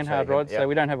 Yep. Panhard rod, so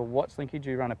we don't have a Watts linkage,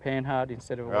 you run a panhard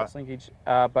instead of a Watts linkage,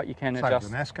 but you can adjust.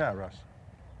 Same as a NASCAR, Russ.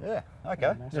 Yeah,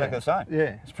 okay, exactly the same.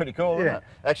 Yeah. It's pretty cool, isn't it?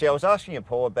 Actually, I was asking you,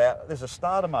 Paul, about, there's a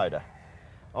starter motor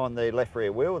on the left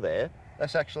rear wheel there.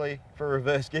 That's actually for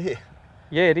reverse gear.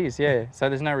 Yeah, it is, yeah. So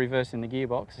there's no reverse in the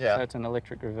gearbox, so it's an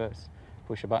electric reverse.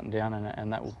 Push a button down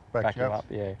and that will back you up,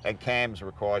 yeah. And cams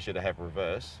requires you to have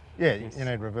reverse. Yeah, you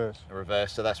need reverse. A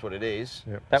reverse, so that's what it is.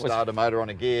 Yep. That starter motor on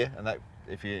a gear, and that,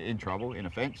 if you're in trouble, in a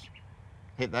fence,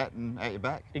 hit that and out your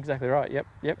back. Exactly right, yep.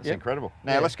 That's incredible.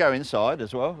 Now let's go inside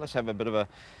as well. Let's have a bit of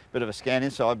a scan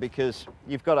inside, because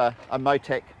you've got a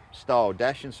Motec style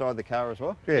dash inside the car as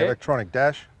well. Yeah, electronic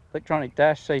dash. Electronic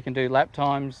dash, so you can do lap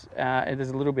times. And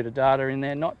there's a little bit of data in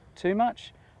there, not too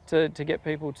much to get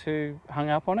people too hung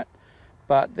up on it.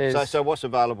 But there's so what's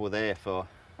available there for?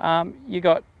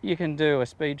 You can do a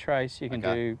speed trace. You can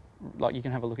do you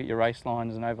can have a look at your race line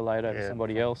as an overlay over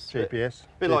somebody else. GPS.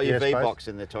 A bit like your GPS V-Box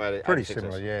in the Toyota. Pretty 86s.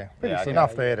 similar, yeah.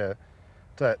 Enough there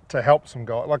to help some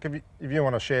guys. Like if you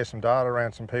want to share some data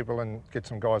around some people and get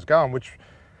some guys going,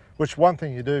 which one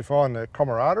thing you do find, the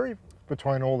camaraderie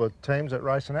between all the teams that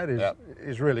racing at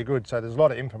is really good. So there's a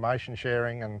lot of information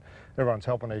sharing and everyone's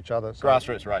helping each other. So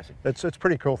Grassroots racing. It's a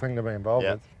pretty cool thing to be involved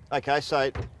with. Okay, so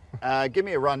give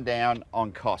me a rundown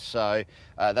on costs. So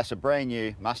that's a brand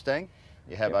new Mustang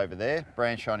you have over there,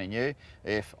 brand shiny new.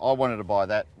 If I wanted to buy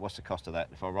that, what's the cost of that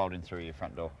if I rolled in through your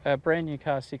front door? A brand new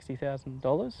car,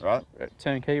 $60,000. Right.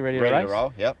 Turnkey, ready to race. Ready to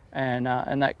roll, yep. And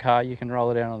that car, you can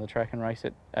roll it out on the track and race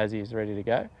it as is, ready to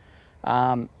go.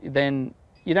 Then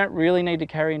you don't really need to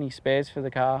carry any spares for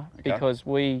the car, because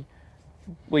we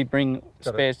bring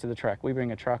spares to the track. We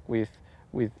bring a truck with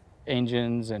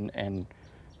engines and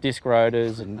disc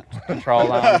rotors and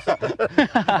control arms.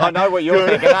 I know what you're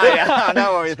thinking, I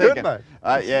know what you're thinking. Good,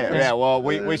 yeah, well,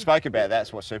 we spoke about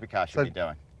that's what supercar should be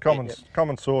doing.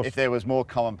 Common source. If there was more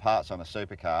common parts on a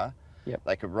supercar, Yep.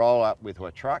 they could roll up with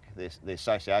a truck, the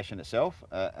association itself,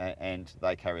 and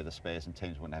they carry the spares, and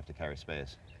teams wouldn't have to carry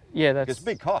spares. Yeah, that's... It's a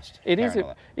big cost. It is.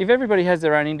 If everybody has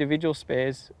their own individual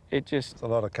spares, it's a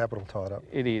lot of capital tied up.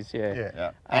 It is,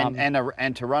 yeah. Yeah.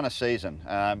 And to run a season,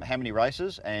 how many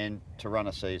races and to run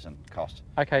a season cost?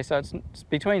 Okay, so it's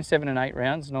between 7 and 8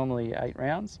 rounds, normally 8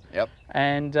 rounds. Yep.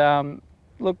 And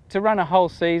look, to run a whole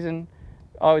season,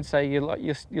 I would say you're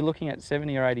looking at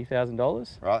 $70,000 or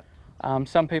 $80,000. Right.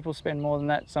 Some people spend more than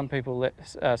that. Some people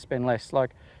spend less. Like,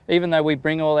 even though we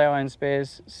bring all our own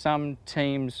spares, some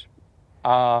teams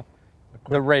are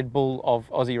the Red Bull of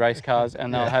Aussie race cars,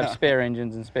 and they'll have spare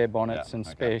engines and spare bonnets and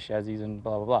spare chassis and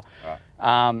blah, blah, blah.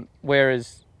 Right.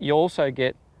 Whereas you also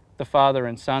get the father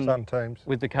and son teams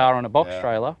with the car on a box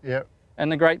trailer. Yeah.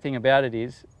 And the great thing about it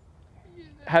is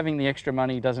having the extra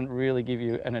money doesn't really give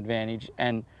you an advantage.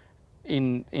 And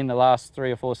in the last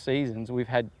 3 or 4 seasons, we've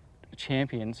had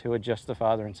champions who are just the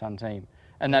father and son team.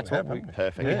 And that's what we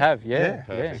Perfect. We have, Perfect.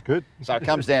 It's good. So it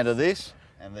comes down to this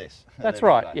and this. That's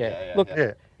right, yeah. Look,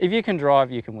 if you can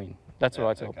drive, you can win. That's what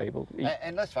I tell people.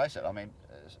 And let's face it, I mean,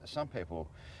 some people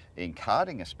in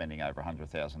karting are spending over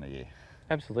 $100,000 a year.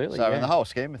 Absolutely, So in the whole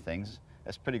scheme of things,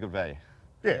 that's pretty good value.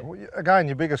 Yeah, well, again,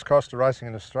 your biggest cost of racing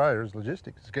in Australia is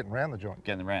logistics. It's getting around the joint.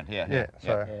 Getting around,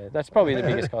 So that's probably the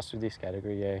biggest cost of this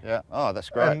category, Yeah, oh, that's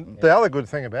great. And the other good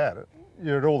thing about it,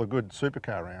 you're at all the good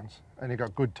supercar rounds and you've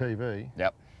got good TV.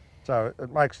 Yep. So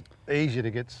it makes it easier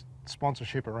to get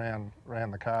sponsorship around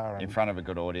the car. And in front of a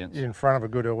good audience. In front of a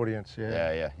good audience,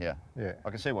 Yeah. I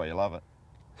can see why you love it.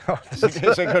 It's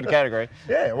a good category.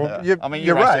 Yeah, well, I mean,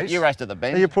 you raced at the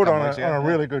Bend. You put on a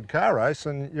really good car race,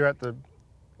 and you're at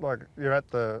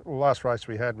the last race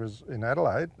we had was in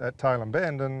Adelaide at Tailem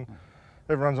Bend, and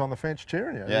everyone's on the fence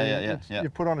cheering you. Yeah. You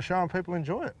put on a show and people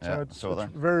enjoy it. Yeah, so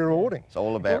it's very rewarding. It's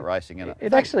all about racing, isn't it?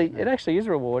 It actually is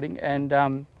rewarding,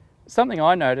 and something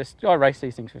I noticed. I raced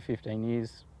these things for 15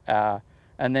 years.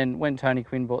 And then when Tony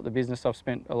Quinn bought the business, I've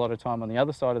spent a lot of time on the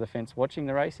other side of the fence watching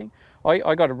the racing.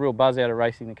 I got a real buzz out of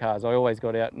racing the cars. I always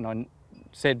got out, and I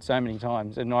said so many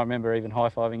times, and I remember even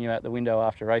high-fiving you out the window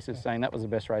after races saying that was the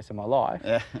best race of my life.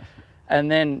 Yeah.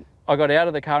 And then I got out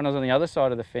of the car and I was on the other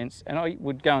side of the fence, and I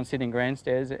would go and sit in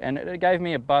grandstands, and it gave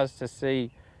me a buzz to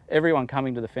see everyone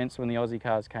coming to the fence when the Aussie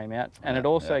cars came out. And it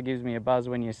also gives me a buzz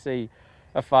when you see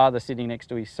a father sitting next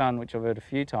to his son, which I've heard a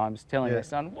few times, telling their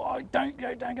son, "Whoa, don't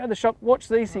go to the shop, watch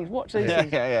these things, watch these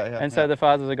things." And so the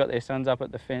fathers have got their sons up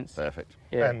at the fence. Perfect.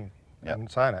 Yeah.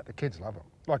 And saying that, the kids love them.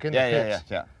 Like in the pits,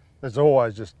 there's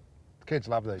always just, kids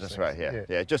love these things. That's right,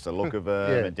 yeah. Just the look of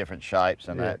them and different shapes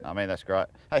and that. I mean, that's great.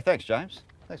 Hey, thanks, James.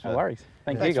 Thanks for No worries.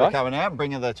 Thank you, Thanks guys. for coming out and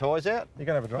bringing the toys out. You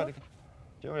going to have a drive? Do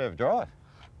you want to have a drive?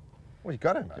 Well, you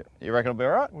got to, mate. You reckon it'll be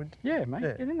all right? Yeah, mate,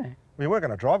 get in there. We weren't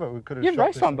going to drive it. We could have You've shot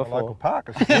raced this one in the before. local park.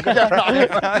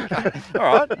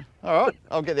 All right.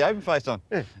 I'll get the open face on.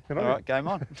 Yeah, all right, game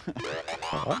on.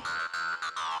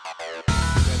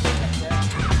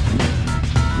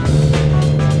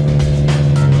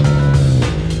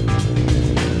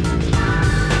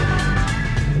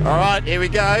 All right, here we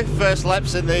go. First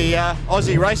laps in the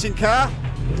Aussie Racing Car.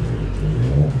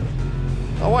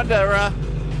 I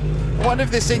wonder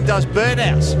if this thing does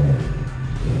burnouts.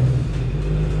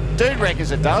 Dude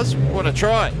reckons it does. Want to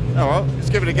try it? All right, let's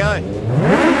give it a go.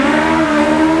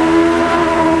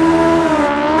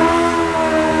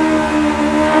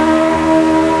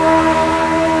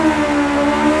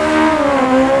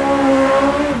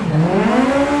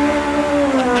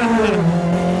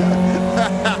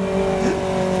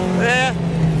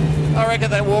 I reckon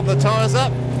they warm the tyres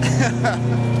up.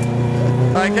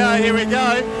 Okay, here we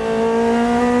go.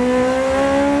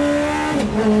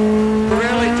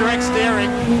 Really direct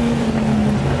steering.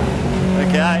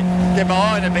 Okay, get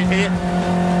behind a bit here.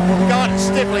 God, it's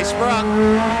stiffly sprung.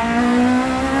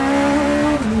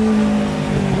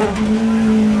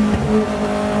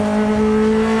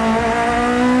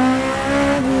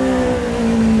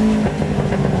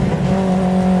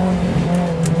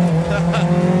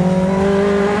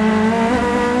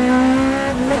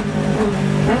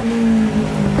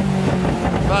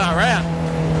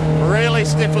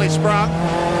 Stiffly sprung.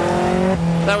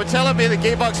 They were telling me the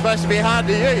gearbox is supposed to be hard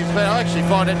to use, but I actually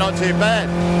find it not too bad.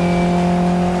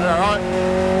 Alright,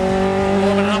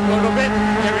 warming it up a little bit.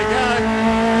 Here we go.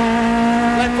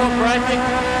 Left foot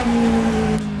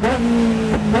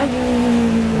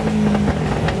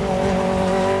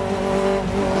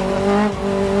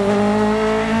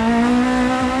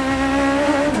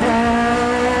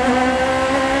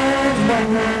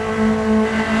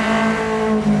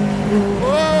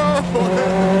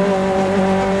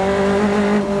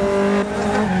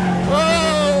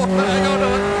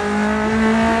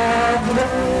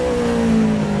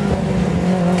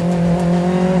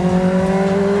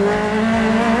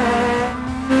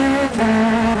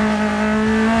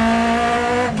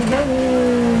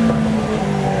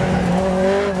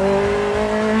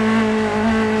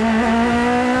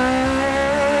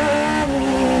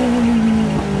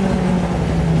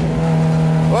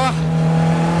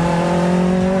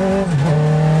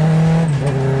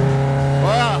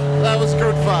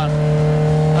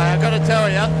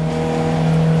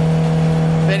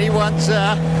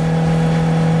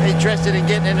anyone's interested in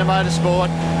getting into motorsport,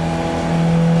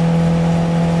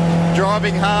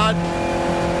 driving hard,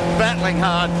 battling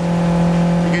hard,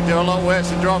 you can do a lot worse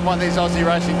than drive one of these Aussie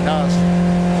racing cars.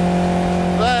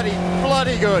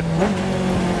 Bloody good.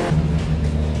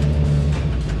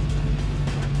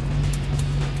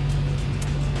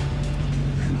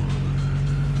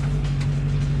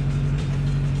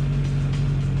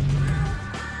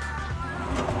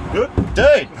 Good.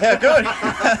 Dude, how good?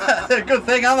 They're a good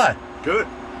thing, aren't they? Good.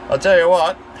 I'll tell you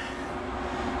what,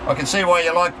 I can see why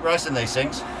you like racing these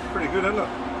things. Pretty good, isn't it?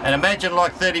 And imagine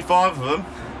like 35 of them,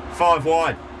 5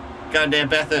 wide, going down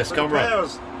Bathurst,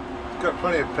 Power's got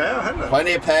plenty of power, hasn't it?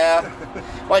 Plenty of power.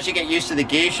 Once you get used to the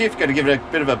gear shift, got to give it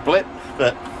a bit of a blip,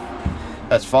 but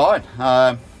that's fine.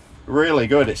 Really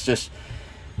good. It's just,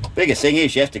 biggest thing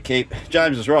is you have to keep,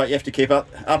 James is right, you have to keep up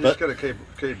You just it. got to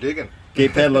keep digging.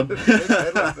 Keep pedaling.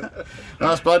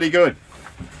 That's bloody good.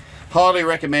 Highly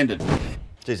recommended.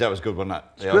 Geez, that was good, wasn't it?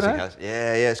 The good, Aussie eh? cars.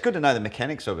 Yeah, it's good to know the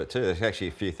mechanics of it too. There's actually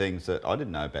a few things that I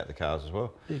didn't know about the cars as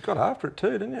well. You got after it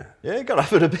too, didn't you? Yeah, got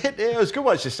up it a bit. Yeah, it was a good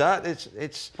once you start.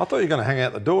 It's. I thought you were going to hang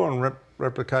out the door and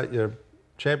replicate your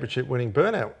championship-winning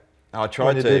burnout. I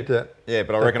tried to. Did that, yeah,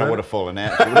 but I reckon I would have fallen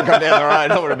out. I would have gone down the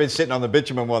road. I would have been sitting on the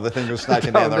bitumen while the thing was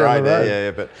snaking down the road.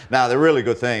 Yeah, but no, they're a really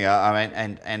good thing. I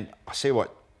mean, and I see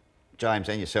what James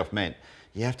and yourself meant.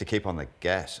 You have to keep on the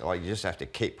gas. Like, you just have to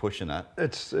keep pushing it.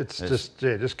 It's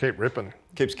just keep ripping.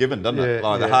 Keeps giving, doesn't it?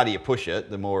 Like, the harder you push it,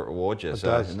 the more it rewards you. It so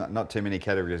does. not too many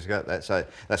categories got that. So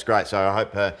that's great. So I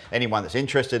hope anyone that's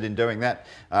interested in doing that,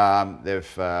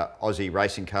 Aussie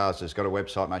Racing Cars has got a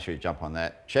website. Make sure you jump on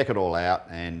that, check it all out,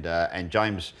 and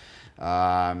James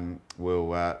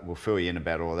will fill you in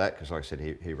about all of that, because like I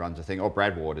said, he runs a thing. Or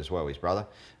Brad Ward as well, his brother,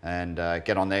 and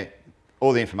get on there.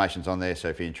 All the information's on there. So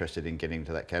if you're interested in getting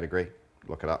into that category,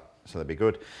 look it up. So that'd be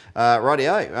good.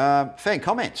 Rightio, fan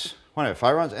comments. One of our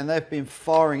favourite ones, and they've been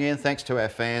firing in. Thanks to our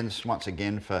fans once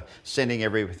again for sending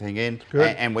everything in.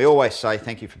 And we always say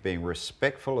thank you for being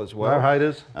respectful as well. No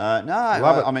haters.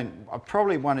 Love it. I mean,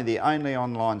 probably one of the only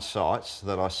online sites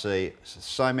that I see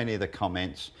so many of the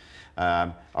comments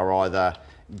are either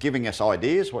giving us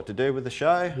ideas what to do with the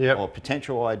show, or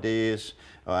potential ideas,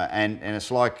 and it's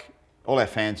like all our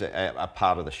fans are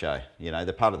part of the show. You know,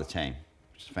 they're part of the team,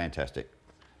 which is fantastic.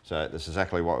 So this is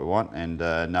exactly what we want, and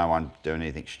no one doing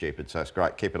anything stupid. So it's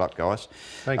great. Keep it up, guys.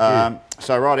 Thank you.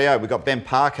 So rightio, we've got Ben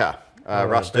Parker,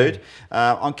 Russ Dude.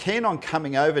 I'm keen on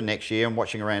coming over next year and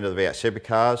watching around to the V8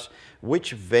 Supercars.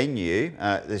 Which venue,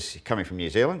 this is coming from New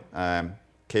Zealand,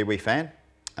 Kiwi fan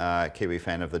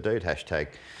of the dude, hashtag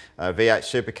V8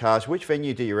 Supercars. Which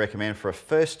venue do you recommend for a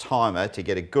first timer to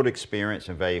get a good experience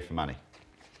and value for money?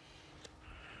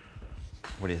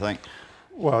 What do you think?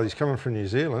 Well, he's coming from New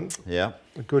Zealand. Yeah.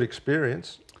 A good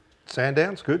experience.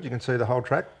 Sandown's good. You can see the whole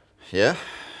track. Yeah.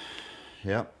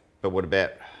 Yeah. But what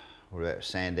about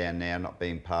Sandown now not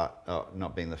being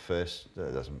not being the first?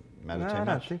 That doesn't matter too much. I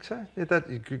don't think so. Yeah,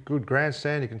 good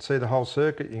grandstand. You can see the whole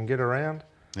circuit. You can get around.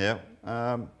 Yeah.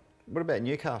 What about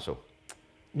Newcastle?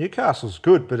 Newcastle's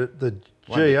good, but the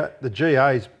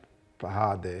GA's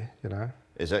hard there. You know.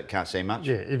 Is it? Can't see much.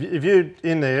 Yeah. If you're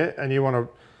in there and you want to.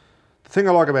 The thing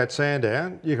I like about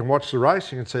Sandown, you can watch the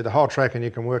race, you can see the whole track, and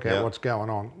you can work out what's going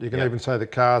on. You can even see the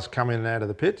cars come in and out of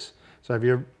the pits. So if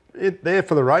you're there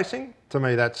for the racing, to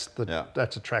me that's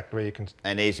a track where you can.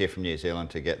 And easier from New Zealand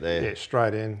to get there. Yeah,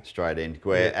 straight in. Straight in.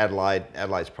 Where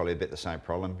Adelaide's probably a bit the same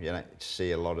problem. You don't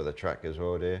see a lot of the track as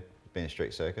well, do you? Being a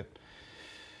street circuit.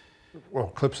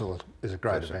 Well, Clipsal is a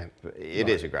great event. It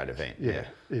is a great event. Yeah.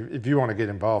 If you want to get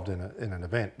involved in an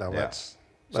event, though, that's.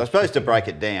 So I suppose to break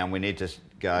it down, we need to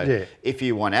go, if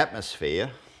you want atmosphere,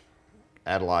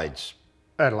 Adelaide's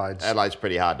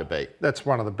pretty hard to beat. That's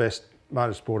one of the best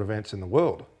motorsport events in the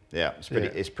world. Yeah,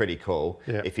 it's pretty cool.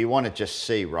 Yeah. If you want to just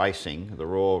see racing, the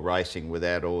raw racing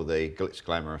without all the glitz,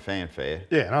 glamour and fanfare.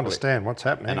 Yeah, and understand what's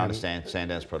happening. And understand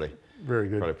Sandown's probably very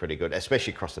good. Probably pretty good,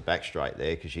 especially across the back straight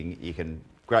there, because you can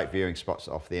great viewing spots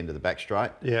off the end of the back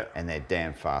straight. Yeah. And they're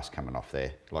damn fast coming off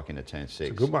there, like into turn 6. It's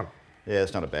a good one. Yeah,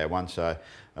 it's not a bad one. So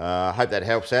I hope that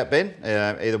helps out, Ben,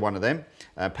 either one of them.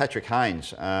 Patrick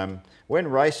Haynes, when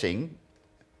racing,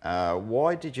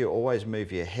 why did you always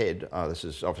move your head, this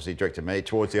is obviously directed at me,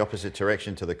 towards the opposite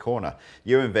direction to the corner?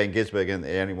 You and Van Gisbergen are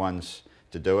the only ones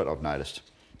to do it, I've noticed.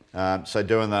 So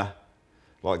doing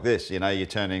like this, you know, you're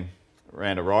turning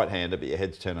around a right-hander, but your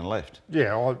head's turning left.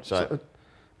 Yeah, so it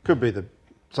could be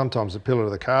sometimes the pillar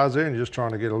of the car's there and you're just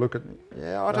trying to get a look at.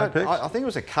 Yeah, I think it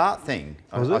was a kart thing.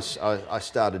 I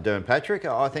started doing, Patrick.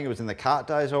 I think it was in the kart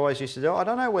days I always used to do. I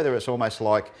don't know whether it's almost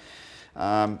like,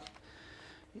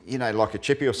 you know, like a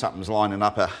chippy or something's lining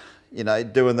up you know,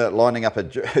 doing that, lining up a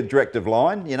directive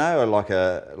line, you know, or like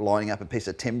lining up a piece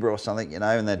of timber or something, you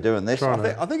know, and they're doing this.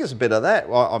 I think it's a bit of that.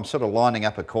 I'm sort of lining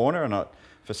up a corner, and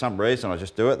for some reason I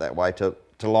just do it that way to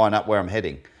line up where I'm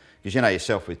heading. Because you know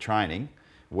yourself with training,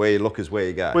 where you look is where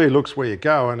you go. Where you look's where you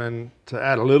go, and then to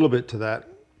add a little bit to that,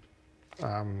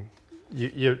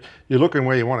 you're looking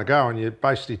where you want to go, and you're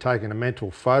basically taking a mental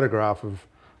photograph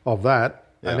of that,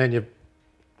 and then you're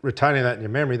retaining that in your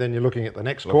memory. Then you're looking at the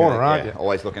next corner, aren't you?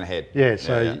 Always looking ahead. Yeah,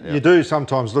 so you do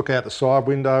sometimes look out the side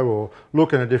window or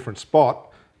look in a different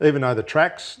spot, even though the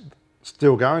track's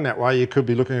still going that way. You could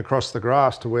be looking across the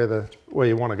grass to where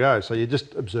you want to go. So you're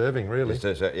just observing, really.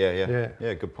 Yeah.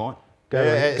 Good point.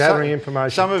 Gathering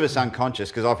information. Some of it's unconscious,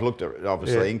 because I've looked at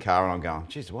obviously in car and I'm going,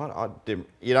 geez, what?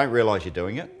 You don't realise you're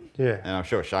doing it. Yeah. And I'm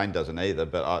sure Shane doesn't either,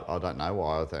 but I don't know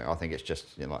why. I think it's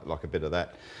just, you know, like a bit of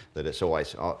that it's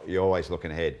always, you're always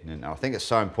looking ahead. And I think it's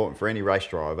so important for any race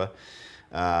driver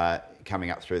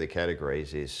coming up through the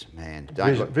categories is, man,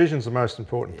 vision's the most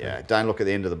important thing. Yeah, don't look at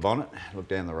the end of the bonnet, look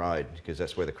down the road, because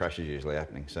that's where the crash is usually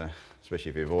happening. So, especially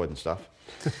if you're avoiding stuff.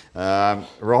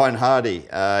 Ryan Hardy,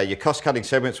 your cost-cutting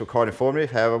segments were quite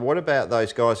informative. However, what about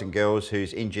those guys and girls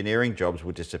whose engineering jobs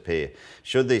will disappear?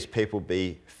 Should these people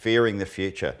be fearing the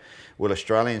future? Will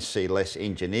Australians see less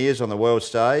engineers on the world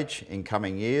stage in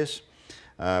coming years?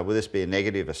 Will this be a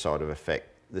negative side of effect?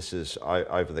 This is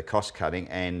over the cost-cutting,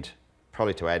 and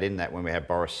probably to add in that, when we have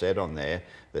Boris said on there,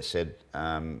 that said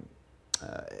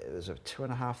there's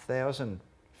 2,500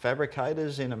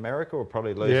 fabricators in America will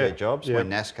probably lose their jobs when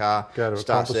NASCAR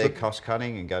starts their cost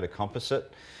cutting and go to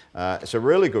composite. It's a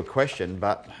really good question,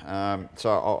 but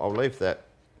so I'll leave that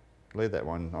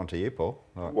one onto you, Paul.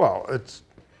 Right. Well,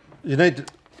 you need to,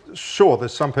 sure,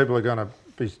 there's some people are going to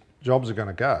be, jobs are going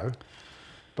to go,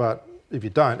 but if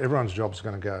you don't, everyone's job's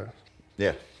going to go.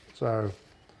 Yeah. So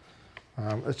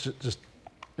it's just,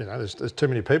 you know, there's too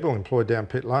many people employed down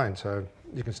pit lane, so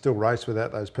you can still race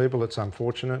without those people. It's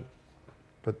unfortunate,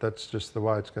 but that's just the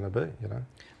way it's going to be, you know.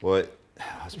 Well,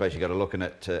 I suppose you've got to look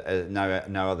at it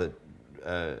no other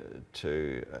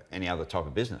to any other type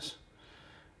of business.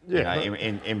 Yeah. You know,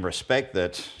 in respect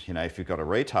that, you know, if you've got a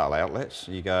retail outlets,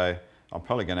 you go, I'm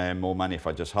probably going to earn more money if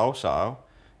I just wholesale.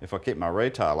 If I keep my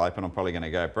retail open, I'm probably going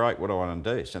to go broke. What do I want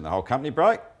to do? Send the whole company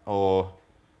broke, or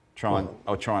try and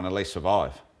at least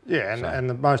survive? Yeah, and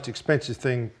the most expensive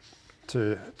thing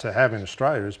to have in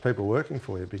Australia is people working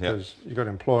for you, because you've got to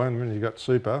employ them, and you've got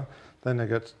super, then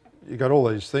you got all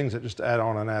these things that just add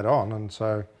on, and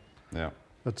so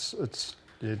it's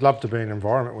you'd love to be in an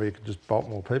environment where you could just bolt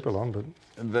more people on, but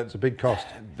it's a big cost.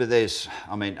 But there's,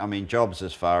 I mean, jobs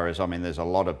as far as, there's a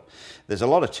lot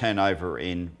of turnover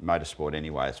in motorsport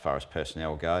anyway, as far as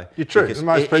personnel go. You're true.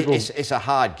 Most people, it's a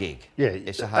hard gig. Yeah,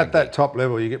 it's a hard gig. At that top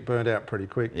level, you get burned out pretty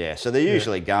quick. Yeah, so they're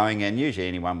usually going, and usually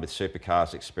anyone with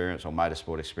supercars experience or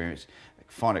motorsport experience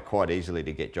find it quite easily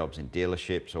to get jobs in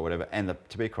dealerships or whatever. And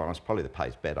to be quite honest, probably the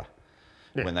pay's better.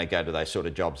 Yeah. When they go to those sort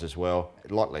of jobs as well,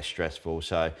 a lot less stressful.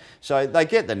 So they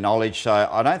get the knowledge. So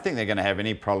I don't think they're going to have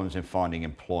any problems in finding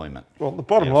employment. Well, the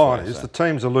bottom line is the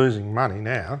teams are losing money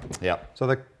now. Yeah.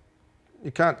 So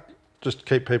you can't just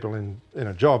keep people in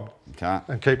a job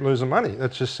and keep losing money.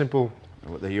 That's just simple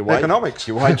economics.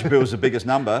 Your wage bill's the biggest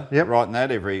number. Right in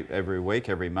that every week,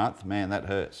 every month. Man, that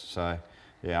hurts. So.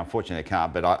 Yeah, unfortunately, they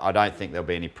can't. But I don't think there'll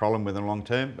be any problem with them long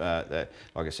term. Like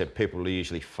I said, people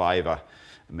usually favour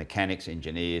mechanics,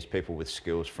 engineers, people with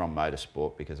skills from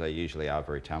motorsport, because they usually are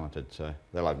very talented. So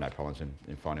they'll have no problems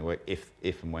in finding work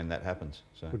if and when that happens.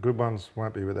 So the good ones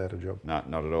won't be without a job. No,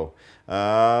 not at all.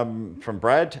 From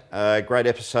Brad, great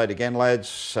episode again,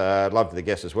 lads. Loved the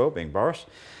guest as well, being Boris.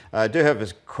 I do have a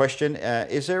question.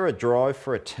 Is there a drive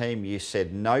for a team you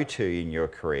said no to in your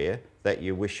career that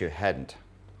you wish you hadn't?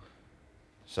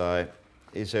 So,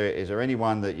 is there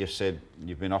anyone that you've said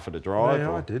you've been offered a drive?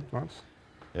 Yeah, I did once.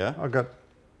 Yeah?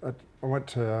 I went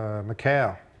to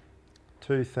Macau,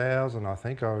 2000, I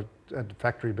think. I had a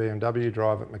factory BMW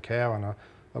drive at Macau, and I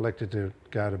elected to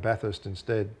go to Bathurst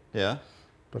instead. Yeah?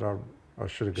 But I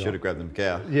should have gone. Should have grabbed the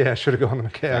Macau. Yeah, I should have gone to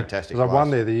Macau. Fantastic. Because I won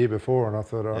there the year before, and I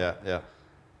thought,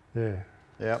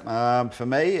 Yeah. For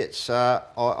me, it's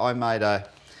I made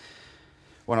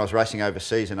when I was racing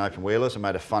overseas in open wheelers, I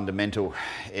made a fundamental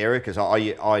error, because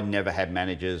I never had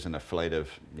managers and a fleet of,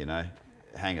 you know,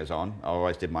 hangers on. I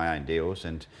always did my own deals,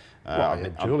 and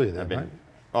Julia there, mate.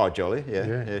 Oh, Julia,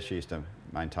 yeah, she used to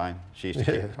maintain. She used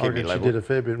to keep me level. She did a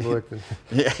fair bit of work then.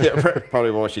 yeah,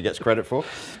 probably what she gets credit for.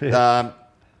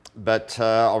 But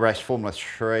I raced Formula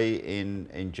 3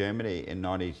 in Germany in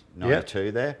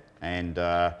 92 there, and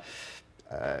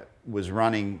was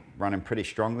running pretty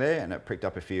strong there, and it picked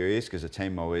up a few years because the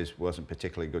team always wasn't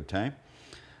particularly good team.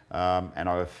 and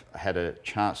I've had a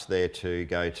chance there to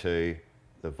go to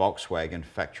the Volkswagen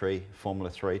factory Formula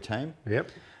 3 team. Yep.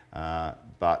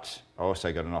 But I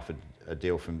also got an offer, a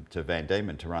deal to Van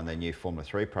Diemen to run their new Formula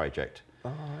 3 project.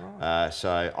 Oh, right.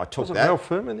 So I took that. Ralph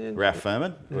Furman? Ralph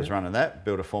Furman was running that,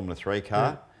 built a Formula 3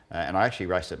 car. And I actually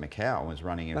raced at Macau and was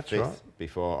running in fifth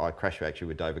before I crashed actually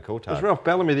with David Coulthard. Was Ralph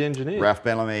Bellamy the engineer? Ralph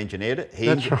Bellamy engineered it. He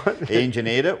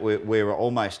engineered it. We were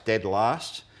almost dead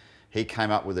last. He came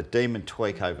up with a demon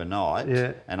tweak overnight,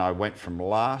 and I went from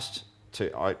last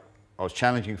to I was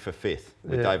challenging for fifth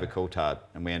with David Coulthard,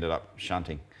 and we ended up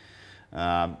shunting.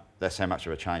 That's how much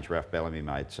of a change Ralph Bellamy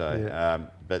made. So,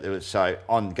 but it was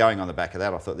going on the back of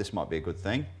that, I thought this might be a good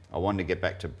thing. I wanted to get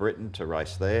back to Britain to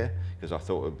race there because I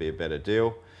thought it would be a better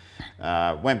deal.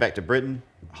 Went back to Britain,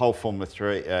 whole Formula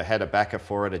 3, had a backer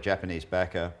for it, a Japanese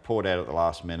backer, pulled out at the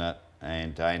last minute,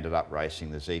 and I ended up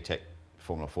racing the Z-Tech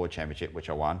Formula 4 Championship, which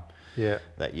I won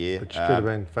that year. Which could have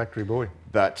been factory boy.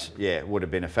 But yeah, it would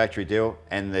have been a factory deal.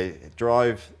 And the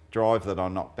drive that I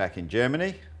knocked back in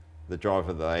Germany, the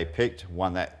driver that they picked,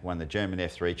 won the German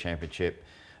F3 Championship,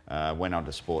 went on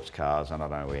to sports cars, and I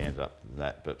don't know where we ended up with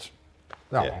that, but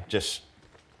just...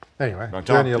 Anyway, wrong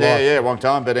time. Wrong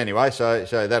time. But anyway, so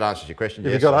that answers your question.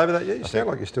 Have you got over that yet? You sound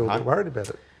like you're still a bit worried about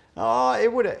it. Oh,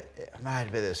 it would have, mate,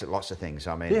 but there's lots of things.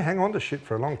 I mean, hang on to shit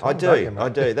for a long time. I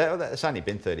do. That's only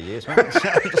been 30 years, mate.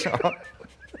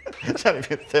 It's only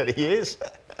been 30 years.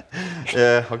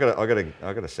 Yeah, I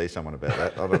got to see someone about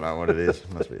that. I don't know what it is.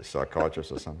 It must be a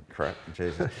psychiatrist or some crap.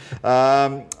 Jesus.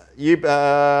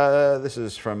 This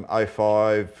is from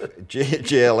 05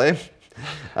 GLM.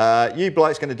 You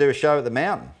bloke's going to do a show at the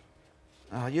Mountain.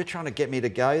 You're trying to get me to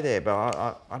go there, but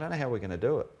I don't know how we're going to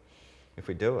do it, if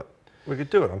we do it. We could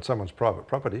do it on someone's private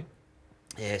property.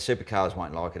 Yeah, supercars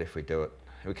won't like it if we do it.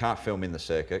 We can't film in the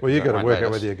circuit. Well, you've got to work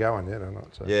out whether you're going yet or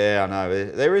not. So. Yeah, I know.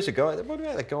 There is a guy. What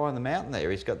about the guy on the mountain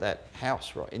there? He's got that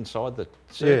house right inside the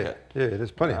circuit. Yeah,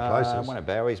 there's plenty of places. One of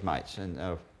Bowie's mates,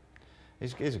 and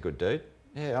he's a good dude.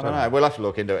 Yeah, I don't know. We'll have to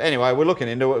look into it. Anyway, we're looking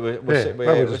into it.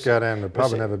 We'll just go down to the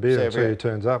pub and have a beer and see who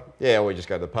turns up. Yeah, or we just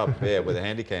go to the pub, with a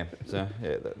handy cam. So,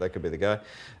 yeah, that could be the go.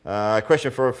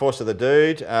 Question for Enforcer the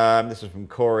Dude. This is from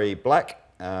Corey Black.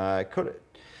 Could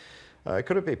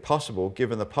it be possible,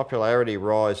 given the popularity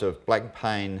rise of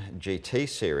Blackpain GT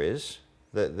series,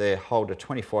 that they hold a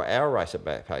 24-hour race at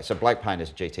Blackpain? So Blackpain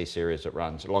is a GT series that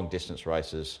runs long-distance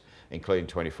races, including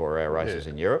 24-hour races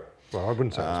in Europe. Well, I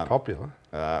wouldn't say it's popular.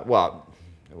 Well,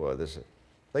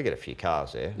 they get a few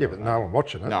cars there. Yeah, but no one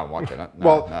watching it. No one watching it.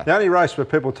 No. The only race where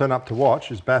people turn up to watch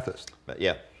is Bathurst. But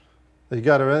yeah. You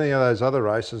go to any of those other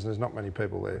races, and there's not many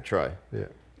people there. True. Yeah.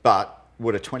 But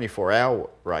would a 24-hour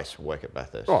race work at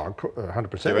Bathurst? Oh,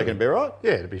 100%. Do you reckon it'd be right?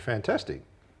 Yeah, it'd be fantastic.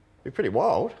 It'd be pretty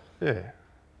wild. Yeah.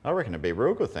 I reckon it'd be a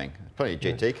real good thing. There's plenty of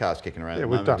GT cars kicking around at the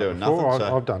we've moment done doing it before. nothing.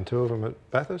 So. I've done 2 of them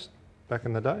at Bathurst back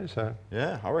in the day. So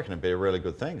yeah, I reckon it'd be a really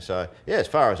good thing. So yeah, as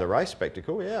far as a race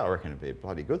spectacle, yeah, I reckon it'd be a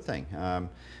bloody good thing.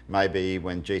 Maybe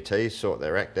when GTs sort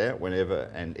their act out,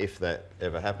 whenever and if that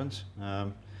ever happens,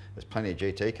 there's plenty of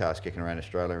GT cars kicking around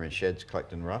Australia in sheds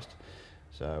collecting rust.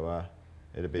 So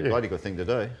it'd be a bloody good thing to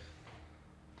do.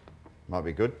 Might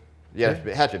be good. Yeah,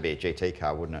 it had to be a GT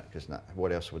car, wouldn't it? Because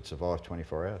what else would survive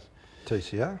 24 hours?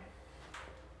 TCR.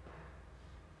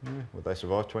 Yeah, would they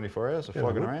survive 24 hours of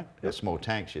flogging around? Yep. Small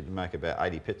tanks, you'd make about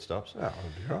 80 pit stops. Oh,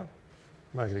 that'd be right.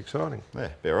 Make it exciting. Yeah,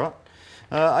 be all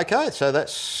right. Okay, so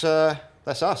that's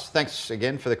us. Thanks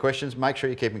again for the questions. Make sure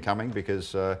you keep them coming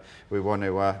because we want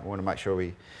to make sure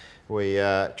we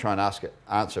try and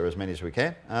answer as many as we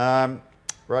can.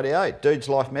 Rightio, Dude's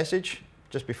life message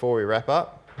just before we wrap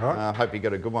up. Right. Hope you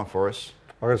got a good one for us.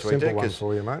 I got a simple one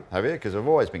for you, mate. Have you? Because I've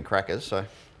always been crackers. So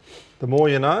the more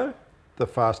you know, the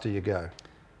faster you go.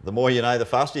 The more you know, the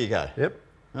faster you go. Yep.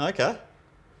 Okay.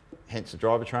 Hence the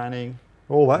driver training.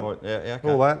 All that. Okay.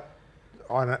 All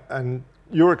that. And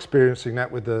you're experiencing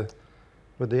that with the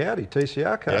Audi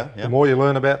TCR car. Yeah. The more you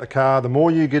learn about the car, the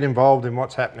more you get involved in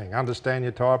what's happening, understand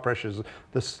your tyre pressures,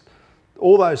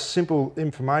 all those simple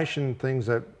information things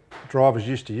that drivers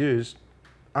used to use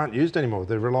aren't used anymore.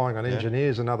 They're relying on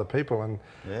engineers and other people. And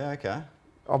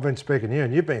I've been speaking to you,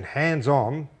 and you've been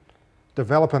hands-on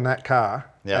developing that car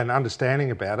and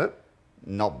understanding about it.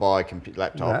 Not by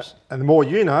laptops. And the more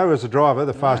you know as a driver,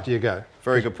 the faster you go.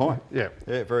 Very good point. Yeah,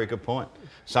 very good point.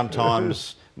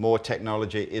 Sometimes more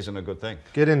technology isn't a good thing.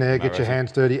 Get in there, get your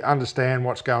hands dirty, understand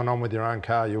what's going on with your own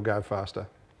car, you'll go faster.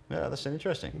 Yeah, that's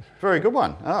interesting. Very good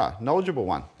one. Knowledgeable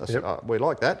one. We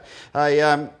like that.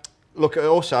 Look,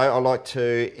 also, I'd like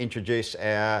to introduce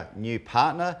our new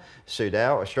partner,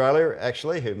 Sudal Australia,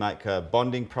 actually, who make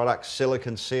bonding products,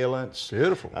 silicon sealants.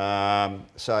 Beautiful.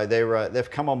 So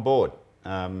they've come on board.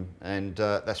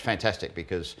 That's fantastic,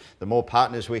 because the more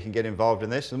partners we can get involved in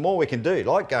this, the more we can do,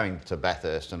 like going to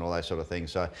Bathurst and all those sort of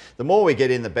things. So the more we get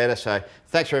in, the better. So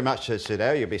thanks very much to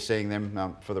Sudal. You'll be seeing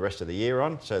them for the rest of the year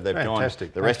on. So they've joined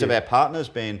the rest of our partners,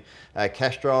 being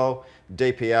Castrol,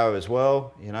 DPO as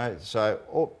well. You know,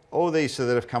 so all these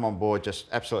that have come on board, just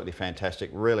absolutely fantastic.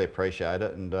 Really appreciate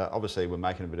it, and obviously we're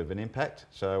making a bit of an impact.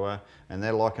 So and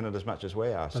they're liking it as much as we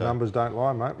are. The numbers don't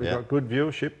lie, mate. We've got good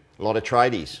viewership. A lot of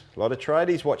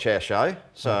tradies watch our show,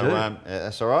 so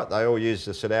that's all right. They all use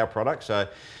the Sudal product.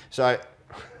 So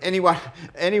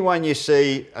anyone you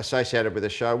see associated with the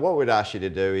show, what we'd ask you to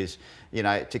do is, you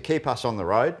know, to keep us on the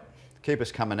road, keep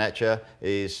us coming at you,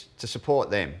 is to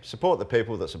support them, support the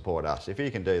people that support us. If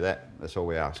you can do that, that's all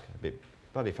we ask. It'd be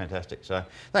bloody fantastic. So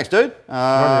thanks, dude.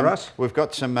 We've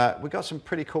got some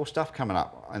pretty cool stuff coming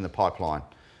up in the pipeline.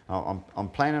 I'm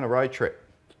planning a road trip.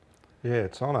 Yeah,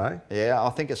 it's on, eh? Yeah, I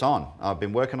think it's on. I've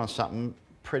been working on something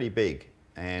pretty big,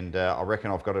 and I reckon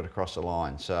I've got it across the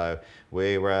line. So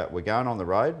we're going on the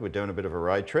road. We're doing a bit of a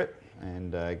road trip,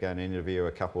 and going to interview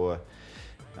a couple of,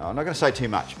 I'm not going to say too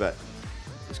much, but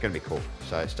it's going to be cool.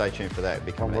 So stay tuned for that. It'll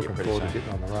be coming I'm looking forward to getting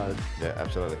on the road. Yeah,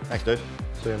 absolutely. Thanks, dude.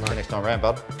 See you, mate. See you next time round,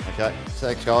 bud. Okay,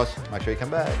 thanks, guys. Make sure you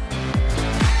come back.